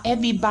now.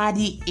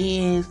 Everybody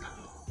is,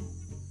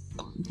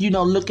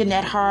 looking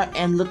at her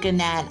and looking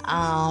at,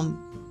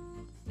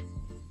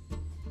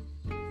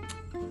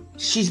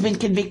 she's been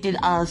convicted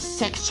of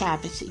sex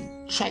trafficking.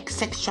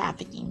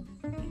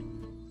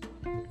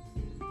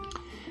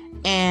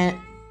 And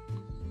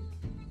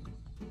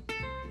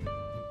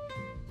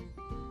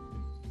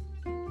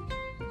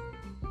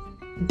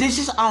this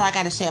is all I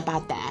gotta say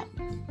about that.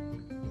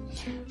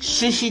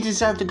 Should she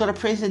deserve to go to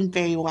prison?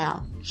 Very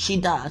well, she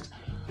does.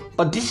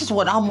 But this is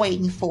what I'm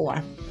waiting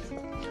for.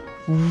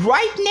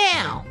 Right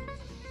now,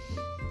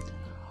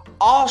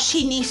 all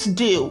she needs to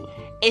do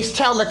is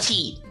tell the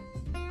tea.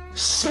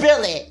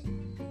 Spill it.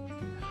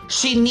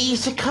 She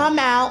needs to come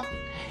out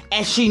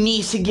and she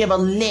needs to give a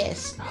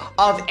list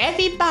of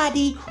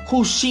everybody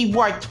who she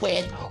worked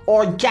with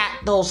or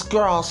got those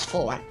girls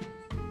for.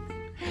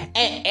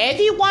 And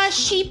every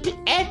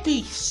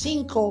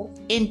single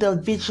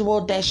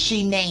individual that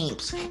she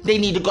names, they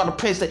need to go to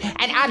prison.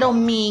 And I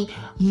don't mean,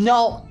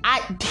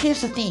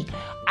 here's the thing.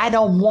 I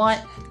don't want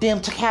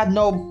them to have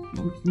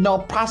no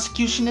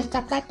prosecution and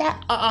stuff like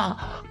that.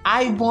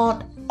 I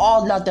want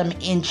all of them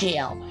in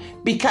jail.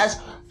 Because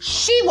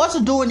she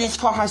wasn't doing this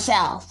for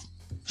herself.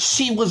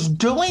 She was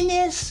doing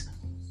this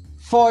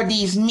for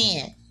these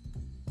men.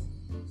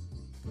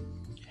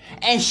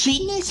 And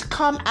she needs to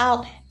come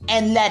out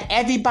and let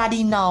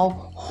everybody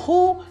know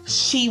who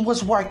she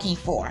was working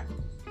for.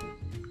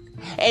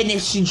 And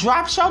if she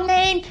drops your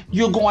name,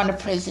 you're going to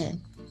prison.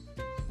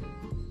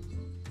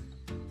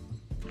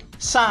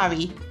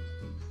 Sorry.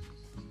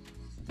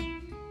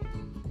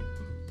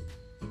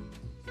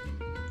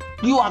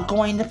 You are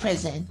going to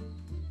prison.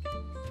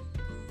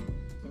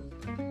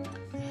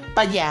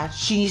 But yeah,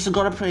 she needs to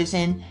go to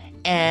prison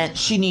and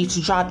she needs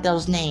to drop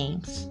those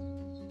names.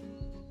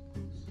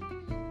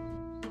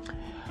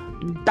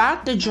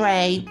 Dr.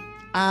 Dre,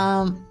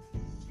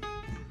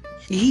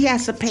 he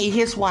has to pay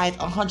his wife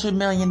 $100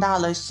 million.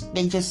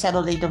 They just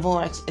settled a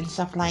divorce and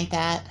stuff like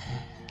that.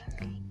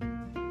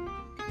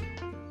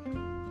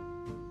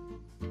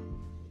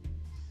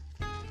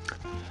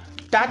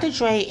 Dr.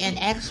 Dre and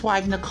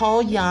ex-wife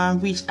Nicole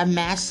Young reached a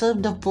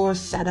massive divorce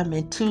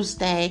settlement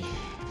Tuesday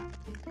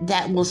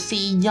that will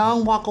see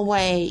Young walk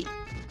away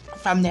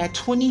from their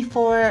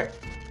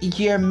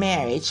 24-year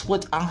marriage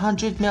with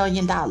 $100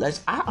 million.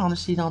 I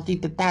honestly don't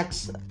think that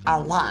that's a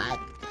lot.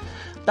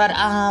 But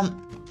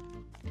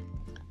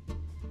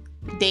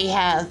they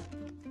have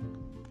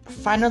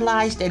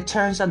finalized their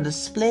terms of the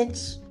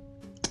splits,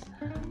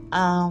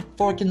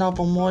 forking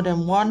over more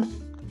than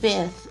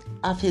 1/5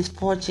 of his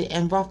fortune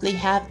and roughly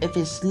half of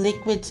his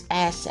liquid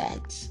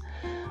assets.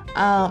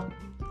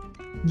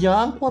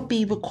 Young will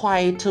be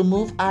required to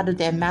move out of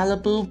their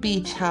Malibu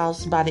beach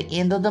house by the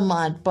end of the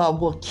month, but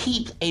will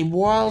keep a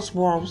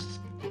Rolls-Royce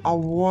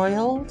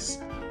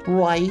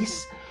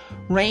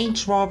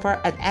Range Rover,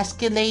 an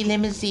Escalade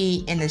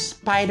limousine, and a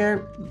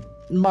Spider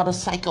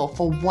motorcycle.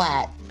 For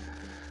what?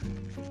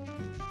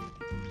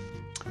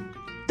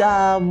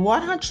 The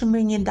 $100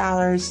 million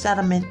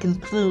settlement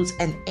concludes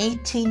an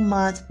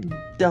 18-month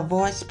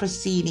divorce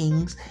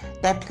proceedings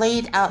that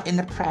played out in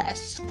the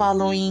press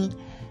following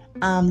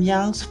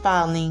Young's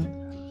filing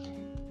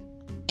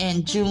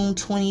in June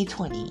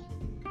 2020.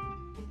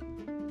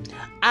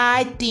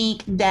 I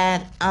think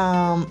that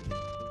I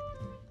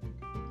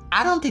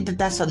don't think that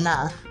that's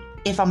enough.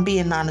 If I'm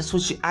being honest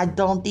with you, I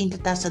don't think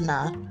that that's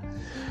enough.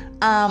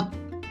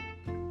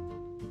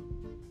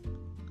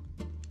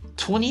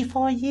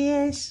 24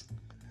 years.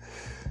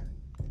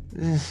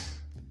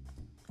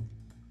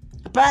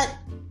 But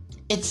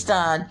it's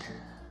done.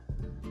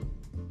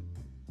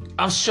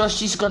 I'm sure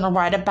she's gonna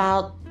write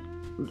about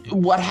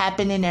what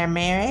happened in their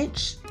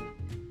marriage.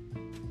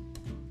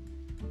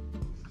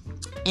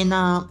 And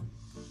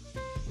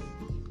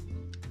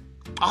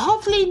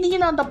hopefully,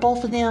 the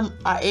both of them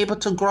are able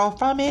to grow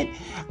from it.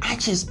 I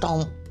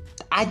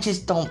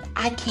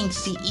can't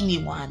see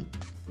anyone.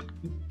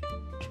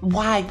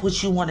 Why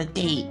would you want to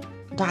date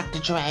Dr.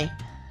 Dre?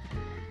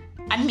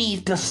 I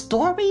mean, the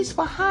stories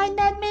behind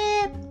that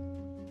man.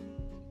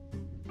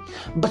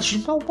 But you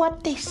know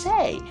what they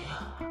say?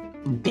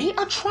 They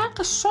attract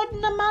a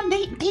certain amount.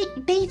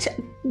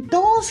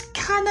 Those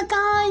kind of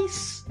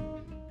guys,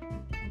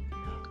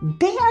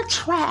 they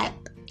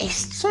attract a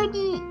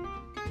certain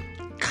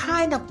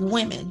kind of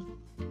women.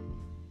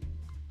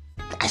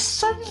 A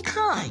certain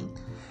kind.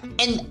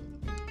 And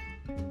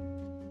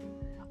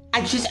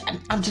I'm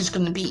just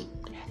gonna be,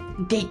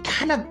 they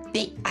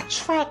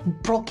attract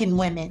broken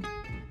women.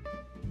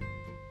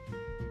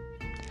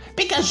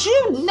 Because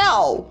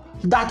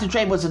Dr.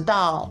 Dre was a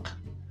dog,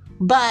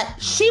 but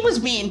she was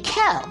being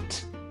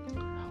kept.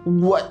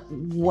 What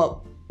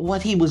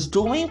he was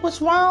doing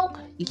was wrong?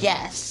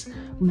 Yes.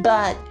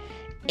 But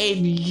if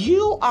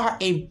you are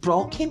a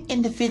broken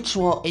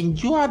individual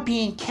and you are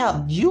being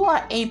kept, you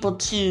are able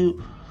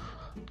to,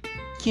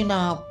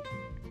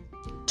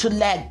 to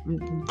let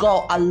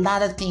go a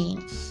lot of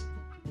things.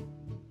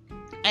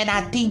 And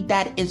I think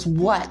that is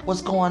what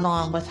was going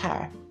on with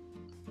her.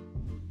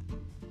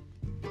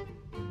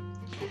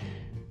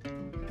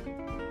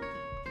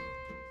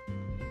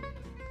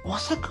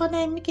 What's her girl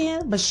name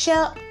again?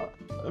 Michelle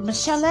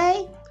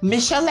A?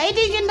 Michelle A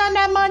didn't get none of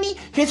that money.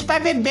 His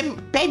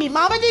baby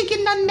mama didn't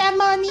get none of that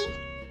money.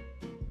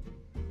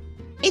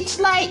 It's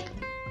like,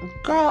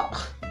 girl,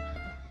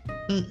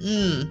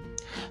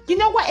 You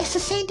know what? It's the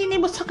same thing they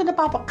was talking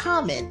about with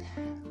Common.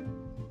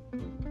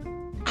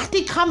 I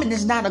think Common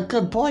is not a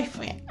good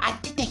boyfriend. I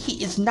think that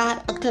he is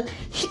not a good...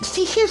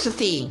 See, here's the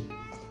thing.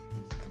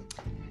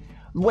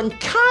 When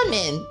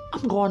Common...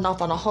 I'm going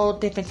off on a whole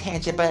different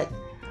tangent, but...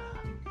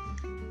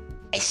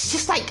 It's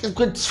just like with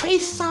Trey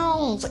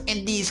Songz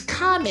and these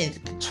comments.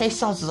 Trey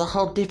Songz is a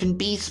whole different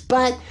beast.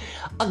 But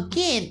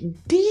again,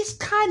 these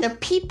kind of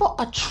people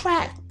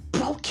attract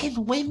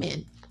broken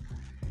women.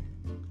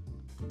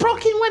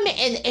 Broken women.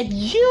 And if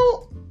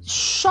you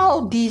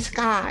show these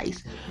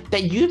guys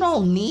that you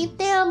don't need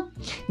them,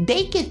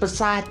 they get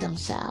beside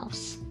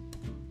themselves.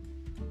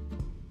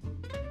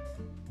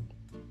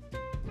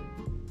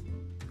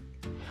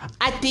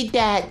 I think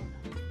that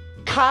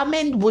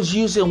Common was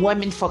using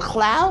women for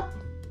clout.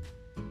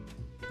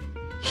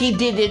 He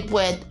did it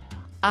with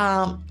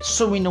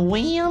Serena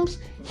Williams.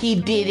 He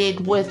did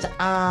it with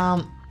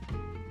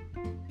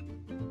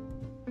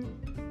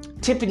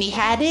Tiffany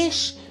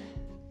Haddish,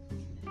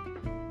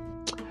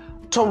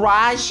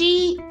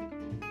 Taraji,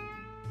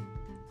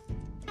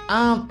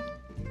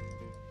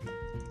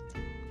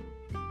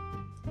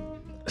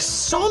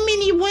 so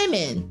many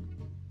women.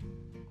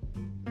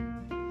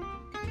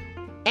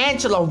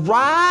 Angela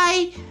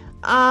Rye,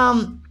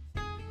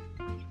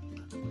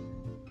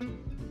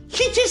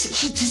 He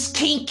just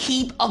can't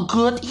keep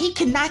he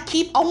cannot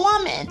keep a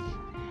woman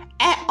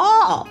at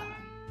all.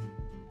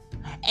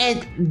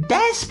 And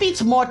that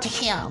speaks more to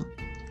him.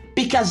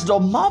 Because the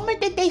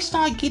moment that they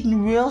start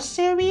getting real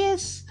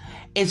serious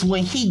is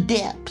when he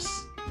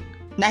dips.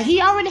 Now,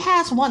 he already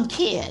has one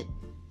kid.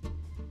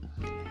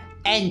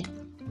 And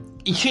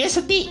here's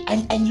the thing.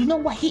 And you know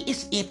what? He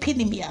is the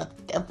epitome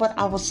of what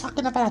I was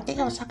talking about. I think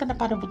I was talking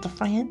about it with a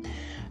friend.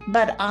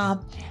 But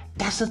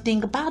that's the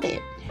thing about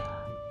it.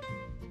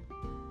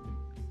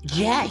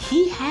 Yeah,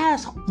 he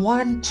has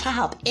one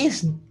child.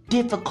 It's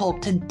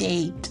difficult to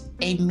date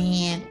a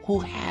man who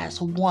has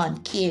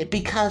one kid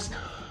because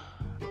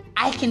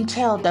I can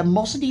tell that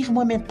most of these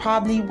women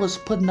probably was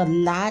putting a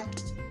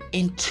lot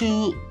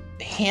into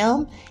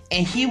him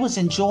and he was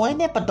enjoying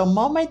it. But the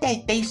moment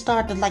that they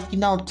started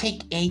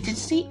take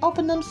agency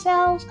over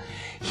themselves,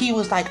 he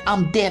was like,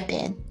 I'm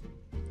dipping.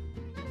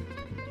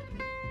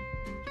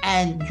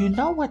 And you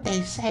know what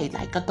they say,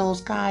 like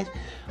those guys,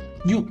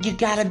 you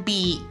gotta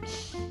be...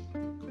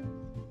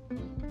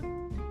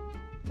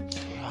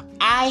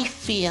 I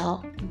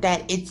feel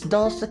that it's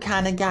those the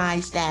kind of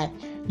guys that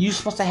you're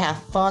supposed to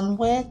have fun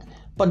with,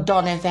 but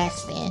don't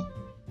invest in.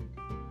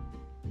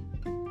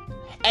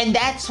 And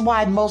that's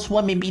why most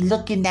women be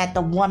looking at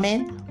the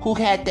woman who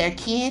had their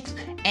kids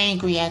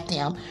angry at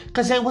them.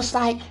 Because it was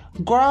like,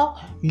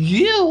 girl,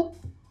 you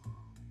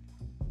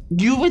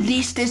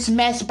released this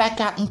mess back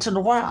out into the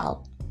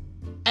world.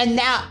 And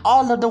now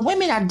all of the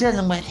women are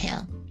dealing with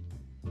him.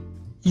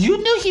 You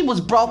knew he was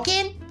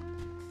broken.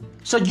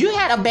 So you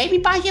had a baby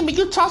by him and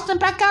you tossed him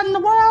back out in the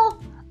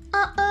world?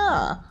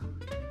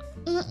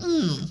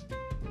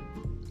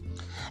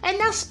 And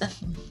that's...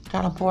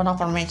 God, I'm pouring off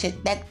on a ranch.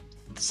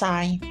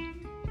 Sorry.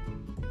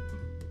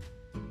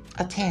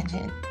 A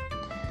tangent.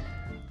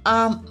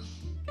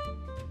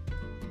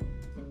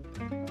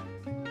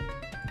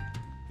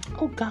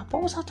 Oh God,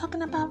 what was I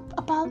talking about?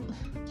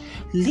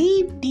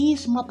 Leave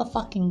these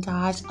motherfucking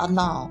guys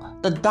alone.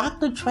 The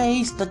Dr.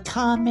 Dre's, the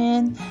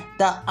Common,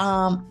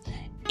 and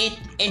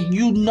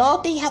you know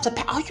they have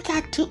the. All you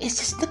gotta do is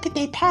just look at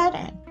their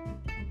pattern.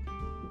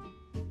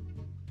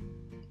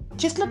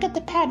 Just look at the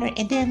pattern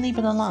and then leave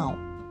it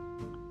alone.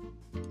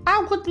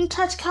 I wouldn't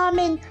touch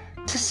Common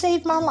to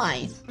save my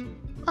life.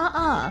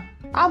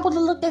 I would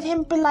have looked at him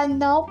and be like,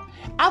 no.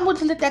 I would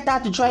have looked at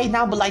Dr. Dre and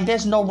I would be like,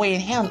 there's no way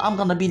in hell I'm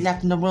gonna be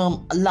left in the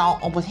room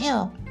alone with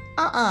him.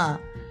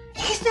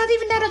 He's not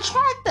even that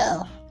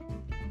attractive.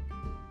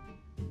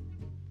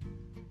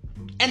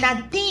 And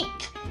I think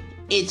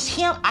it's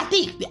him. I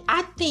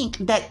think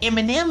that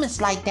Eminem is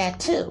like that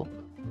too.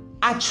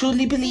 I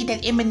truly believe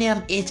that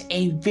Eminem is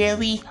a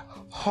very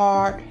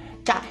hard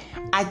guy.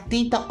 I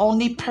think the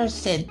only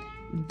person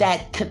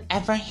that could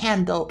ever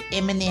handle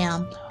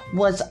Eminem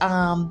was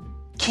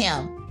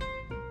Kim.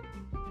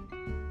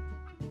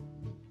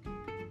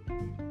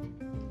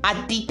 I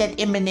think that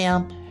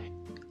Eminem,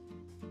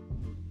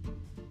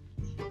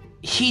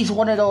 he's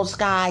one of those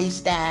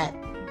guys that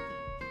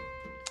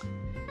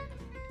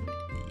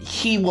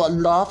he will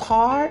love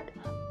hard,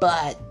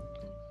 but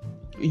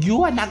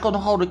you are not going to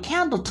hold a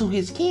candle to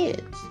his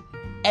kids.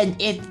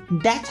 And if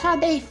that's how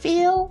they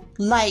feel,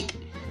 like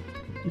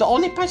the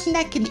only person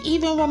that can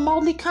even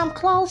remotely come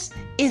close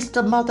is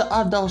the mother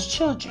of those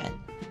children.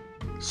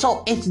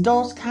 So it's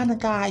those kind of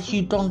guys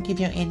you don't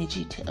give your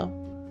energy to.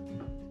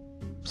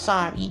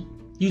 Sorry.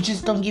 You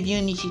just don't give your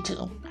energy to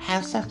them.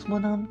 Have sex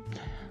with them.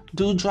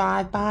 Do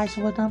drive-bys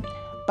with them.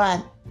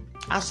 But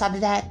outside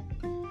of that,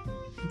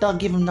 don't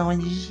give them no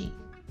energy.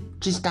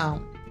 Just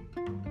don't.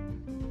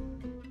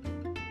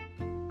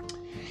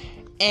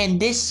 And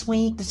this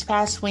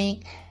past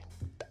week,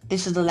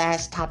 this is the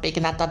last topic,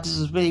 and I thought this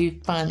was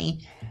really funny.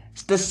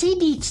 The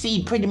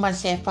CDC pretty much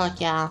said, fuck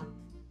y'all.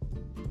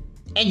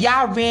 And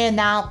y'all ran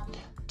out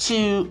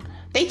to,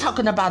 they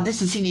talking about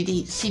this is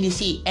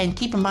CDC, and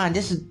keep in mind,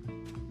 this is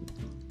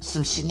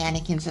some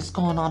shenanigans that's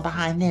going on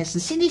behind this. The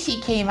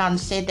CDC came out and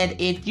said that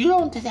if you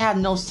don't have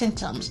no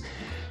symptoms,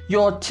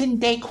 your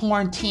 10-day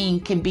quarantine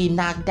can be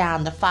knocked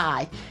down to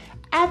 5.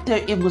 After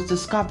it was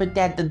discovered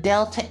that the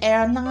Delta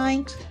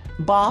Airlines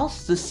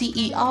boss, the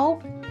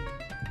CEO,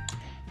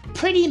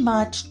 pretty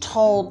much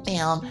told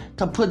them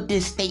to put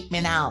this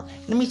statement out.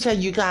 Let me tell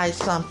you guys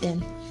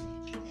something.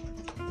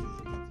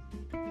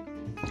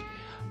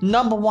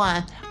 Number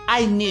one,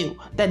 I knew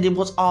that it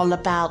was all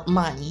about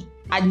money.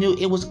 I knew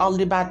it was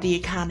all about the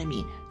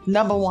economy.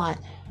 Number one,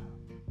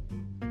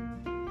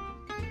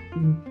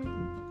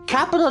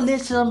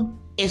 capitalism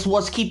is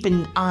what's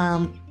keeping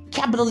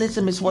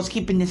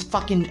this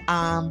fucking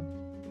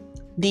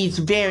these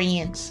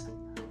variants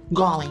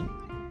going.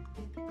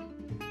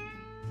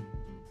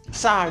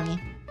 Sorry,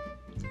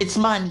 it's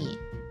money.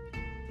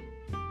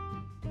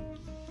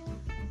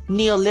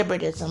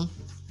 Neoliberalism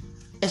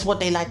is what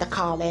they like to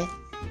call it.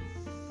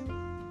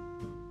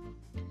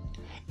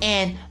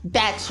 And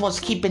that's what's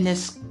keeping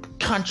this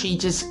country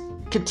just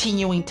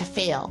continuing to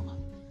fail.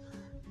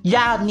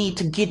 Y'all need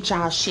to get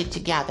y'all shit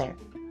together.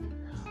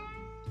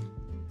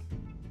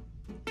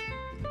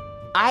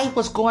 I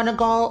was going to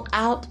go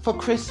out for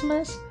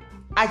Christmas.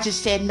 I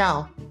just said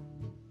no.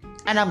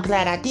 And I'm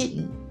glad I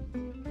didn't.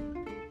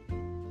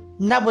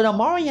 Not with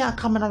Omarion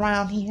coming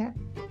around here.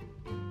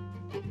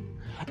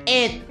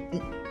 And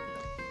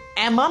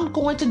am I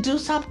going to do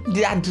something?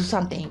 Did I do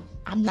something?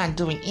 I'm not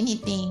doing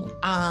anything.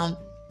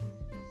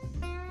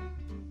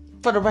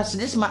 For the rest of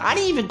this month, I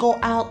didn't even go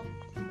out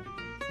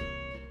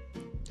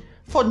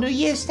for New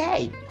Year's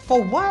Day.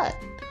 For what?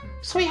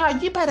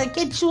 Sweetheart, you better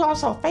get you on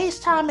some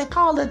FaceTime and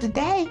call it a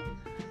day.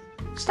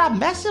 Stop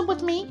messing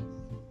with me.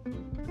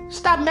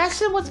 Stop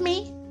messing with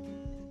me.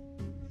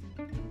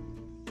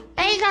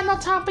 I ain't got no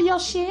time for your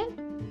shit.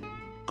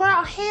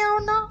 Girl,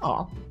 hell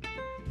no.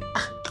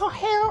 Girl,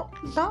 hell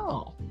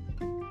no.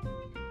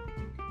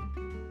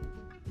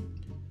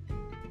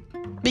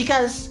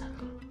 Because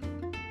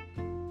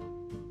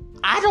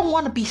I don't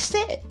want to be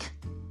sick.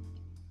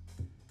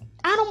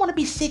 I don't want to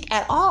be sick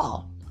at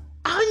all.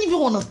 I don't even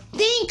want to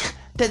think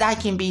that I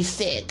can be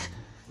sick.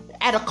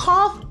 At a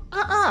cough,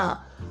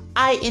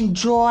 I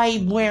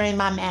enjoy wearing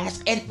my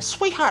mask. And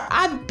sweetheart,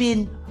 I've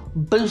been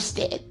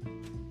boosted.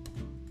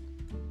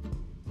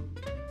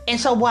 And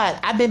so what?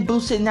 I've been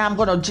boosted and now I'm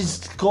going to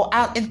just go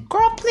out and,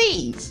 girl,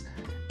 please.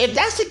 If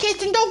that's the case,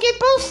 then don't get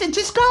boosted.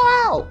 Just go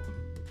out.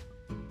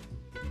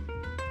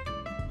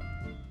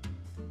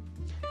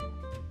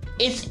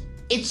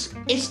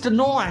 It's the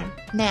norm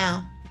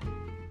now.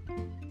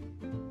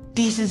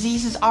 These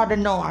diseases are the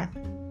norm.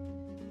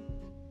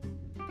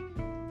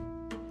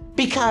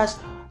 Because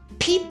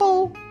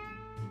people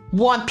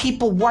want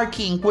people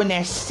working when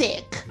they're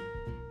sick.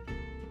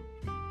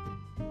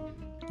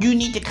 You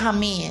need to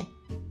come in.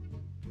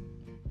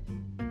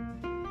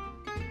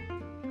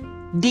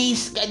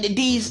 These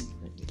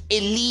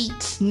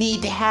elites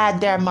need to have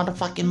their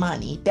motherfucking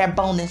money, their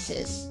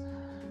bonuses.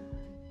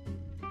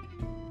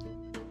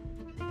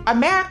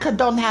 America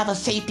don't have a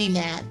safety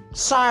net.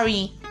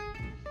 Sorry.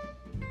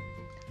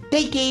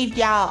 They gave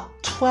y'all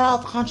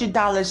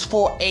 $1,200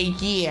 for a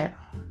year.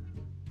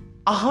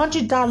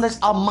 $100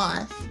 a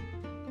month.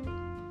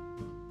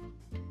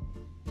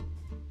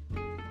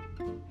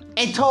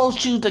 And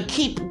told you to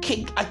kick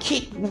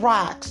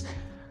rocks.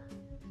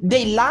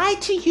 They lied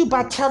to you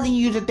by telling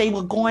you that they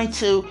were going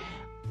to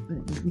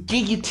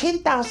give you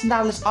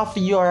 $10,000 off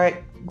of your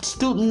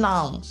student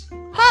loans.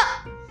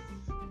 Huh?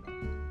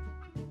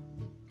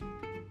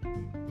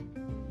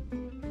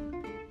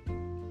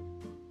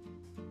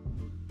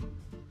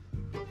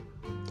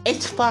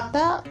 It's fucked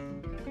up.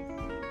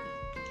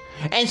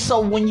 And so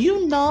when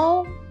you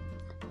know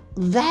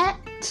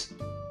that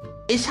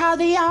is how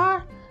they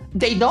are,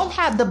 they don't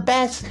have the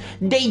best.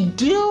 They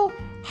do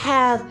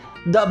have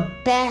the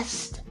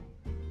best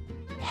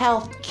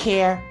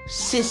healthcare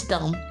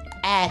system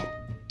at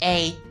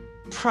a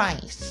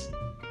price.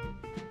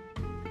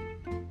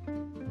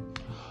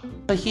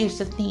 But here's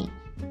the thing.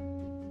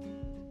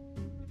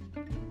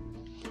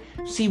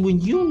 See, when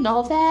you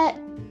know that,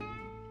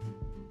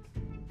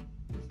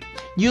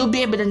 you'll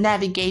be able to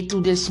navigate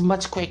through this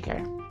much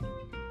quicker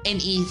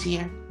and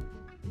easier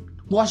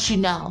once you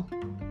know.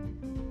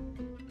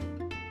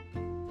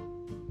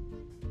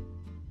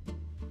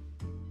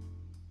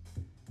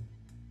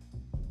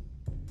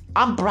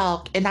 I'm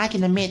broke, and I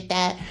can admit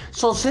that.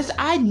 So since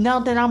I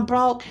know that I'm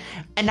broke,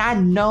 and I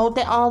know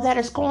that all that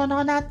is going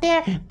on out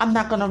there, I'm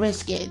not gonna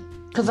risk it.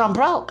 Because I'm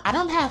broke. I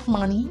don't have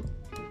money.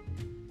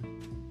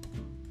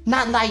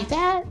 Not like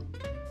that.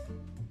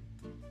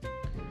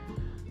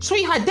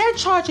 Sweetheart, they're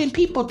charging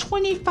people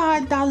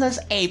 $25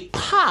 a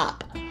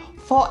pop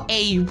for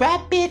a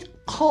rapid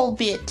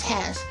COVID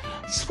test.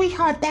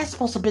 Sweetheart, that's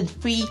supposed to be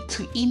free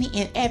to any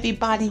and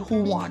everybody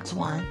who wants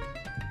one.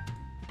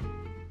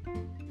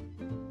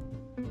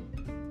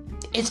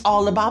 It's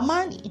all about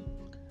money.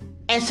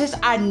 And since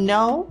I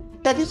know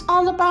that it's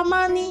all about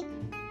money,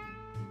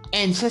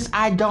 and since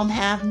I don't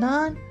have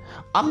none,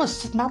 I'm gonna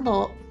sit my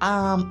little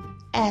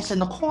ass in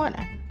the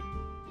corner.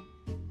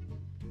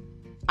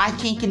 I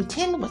can't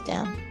contend with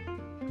them.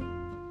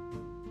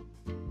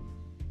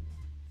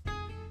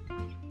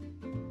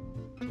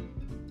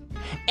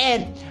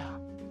 And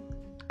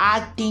I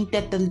think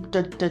that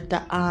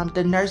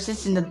the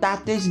nurses and the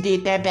doctors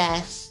did their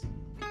best.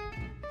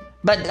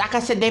 But like I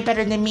said, they're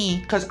better than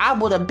me, because I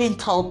would have been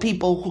told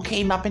people who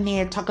came up in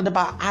there talking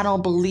about I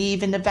don't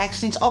believe in the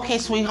vaccines. Okay,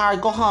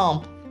 sweetheart, go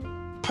home.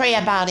 Pray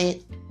about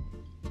it.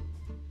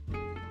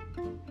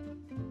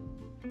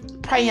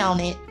 Pray on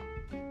it.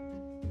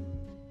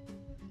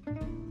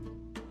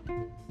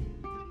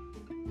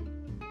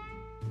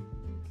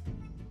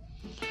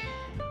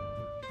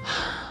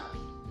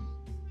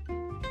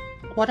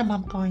 What am I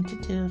going to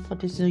do for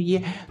this new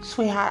year?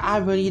 Sweetheart, I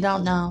really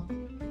don't know.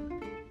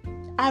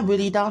 I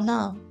really don't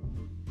know.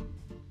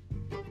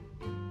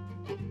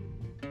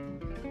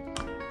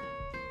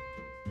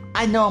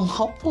 I know I'm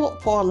hopeful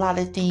for a lot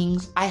of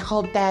things. I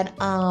hope that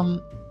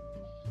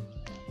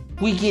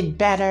we get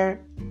better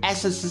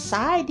as a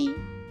society.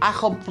 I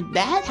hope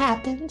that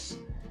happens.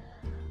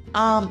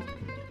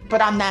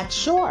 But I'm not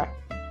sure.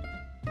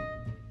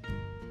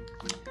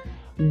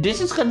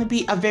 This is going to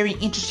be a very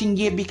interesting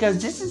year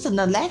because this is an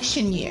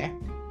election year.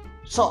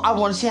 So I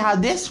want to see how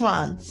this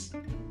runs.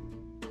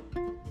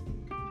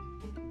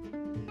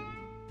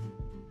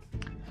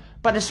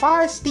 But as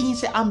far as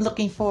things that I'm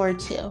looking forward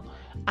to,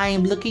 I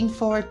am looking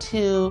forward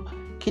to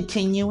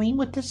continuing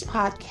with this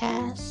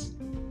podcast.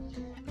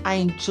 I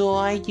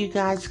enjoy you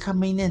guys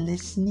coming and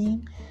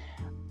listening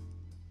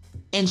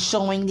and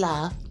showing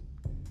love.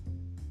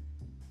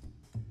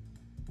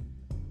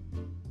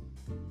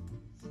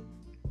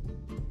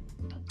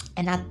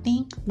 And I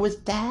think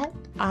with that,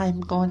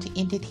 I'm going to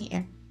end it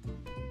here.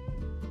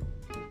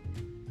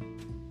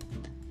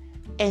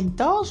 And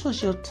those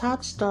was your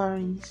top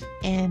stories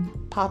in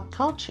pop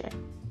culture.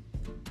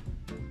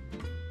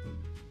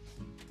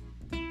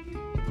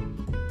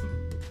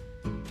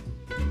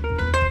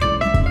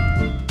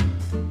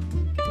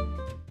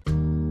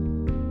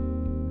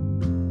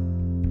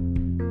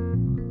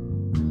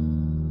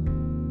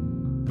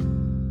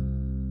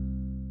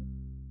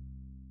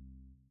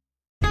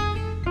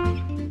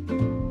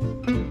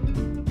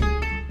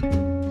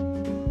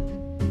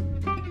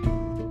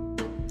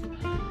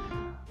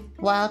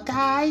 Well,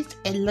 guys,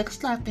 it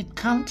looks like we've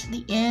come to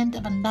the end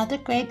of another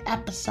great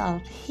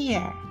episode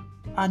here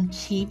on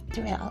Cheap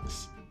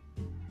Thrills.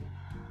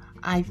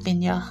 I've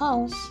been your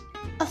host,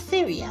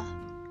 Etheria,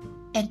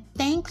 and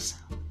thanks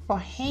for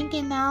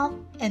hanging out,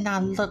 and I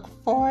look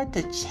forward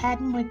to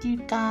chatting with you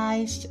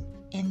guys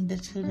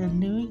into the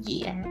new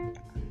year.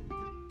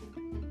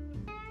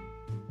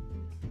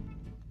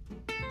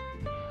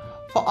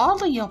 For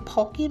all of your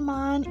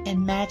Pokemon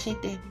and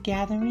Magic the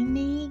Gathering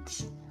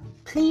needs,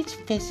 please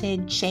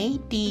visit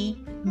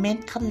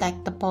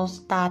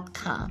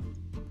jdmintcollectibles.com.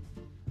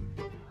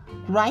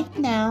 Right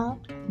now,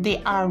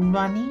 they are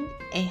running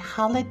a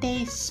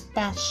holiday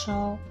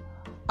special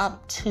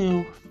up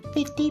to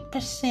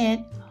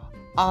 50%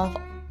 off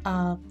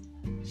of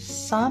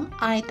some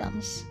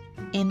items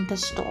in the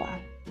store.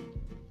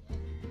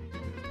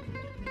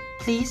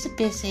 Please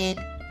visit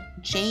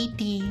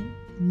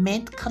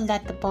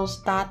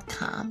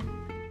jdmintcollectibles.com.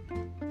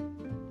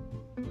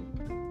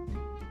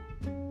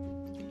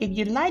 If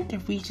you'd like to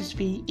reach us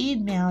via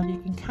email, you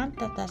can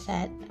contact us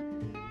at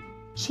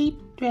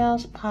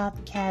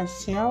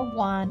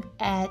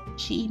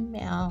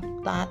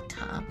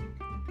cheapthrillspodcast01@gmail.com.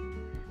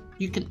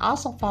 You can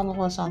also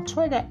follow us on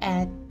Twitter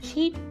at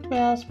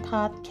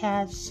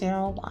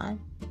cheapthrillspodcast01.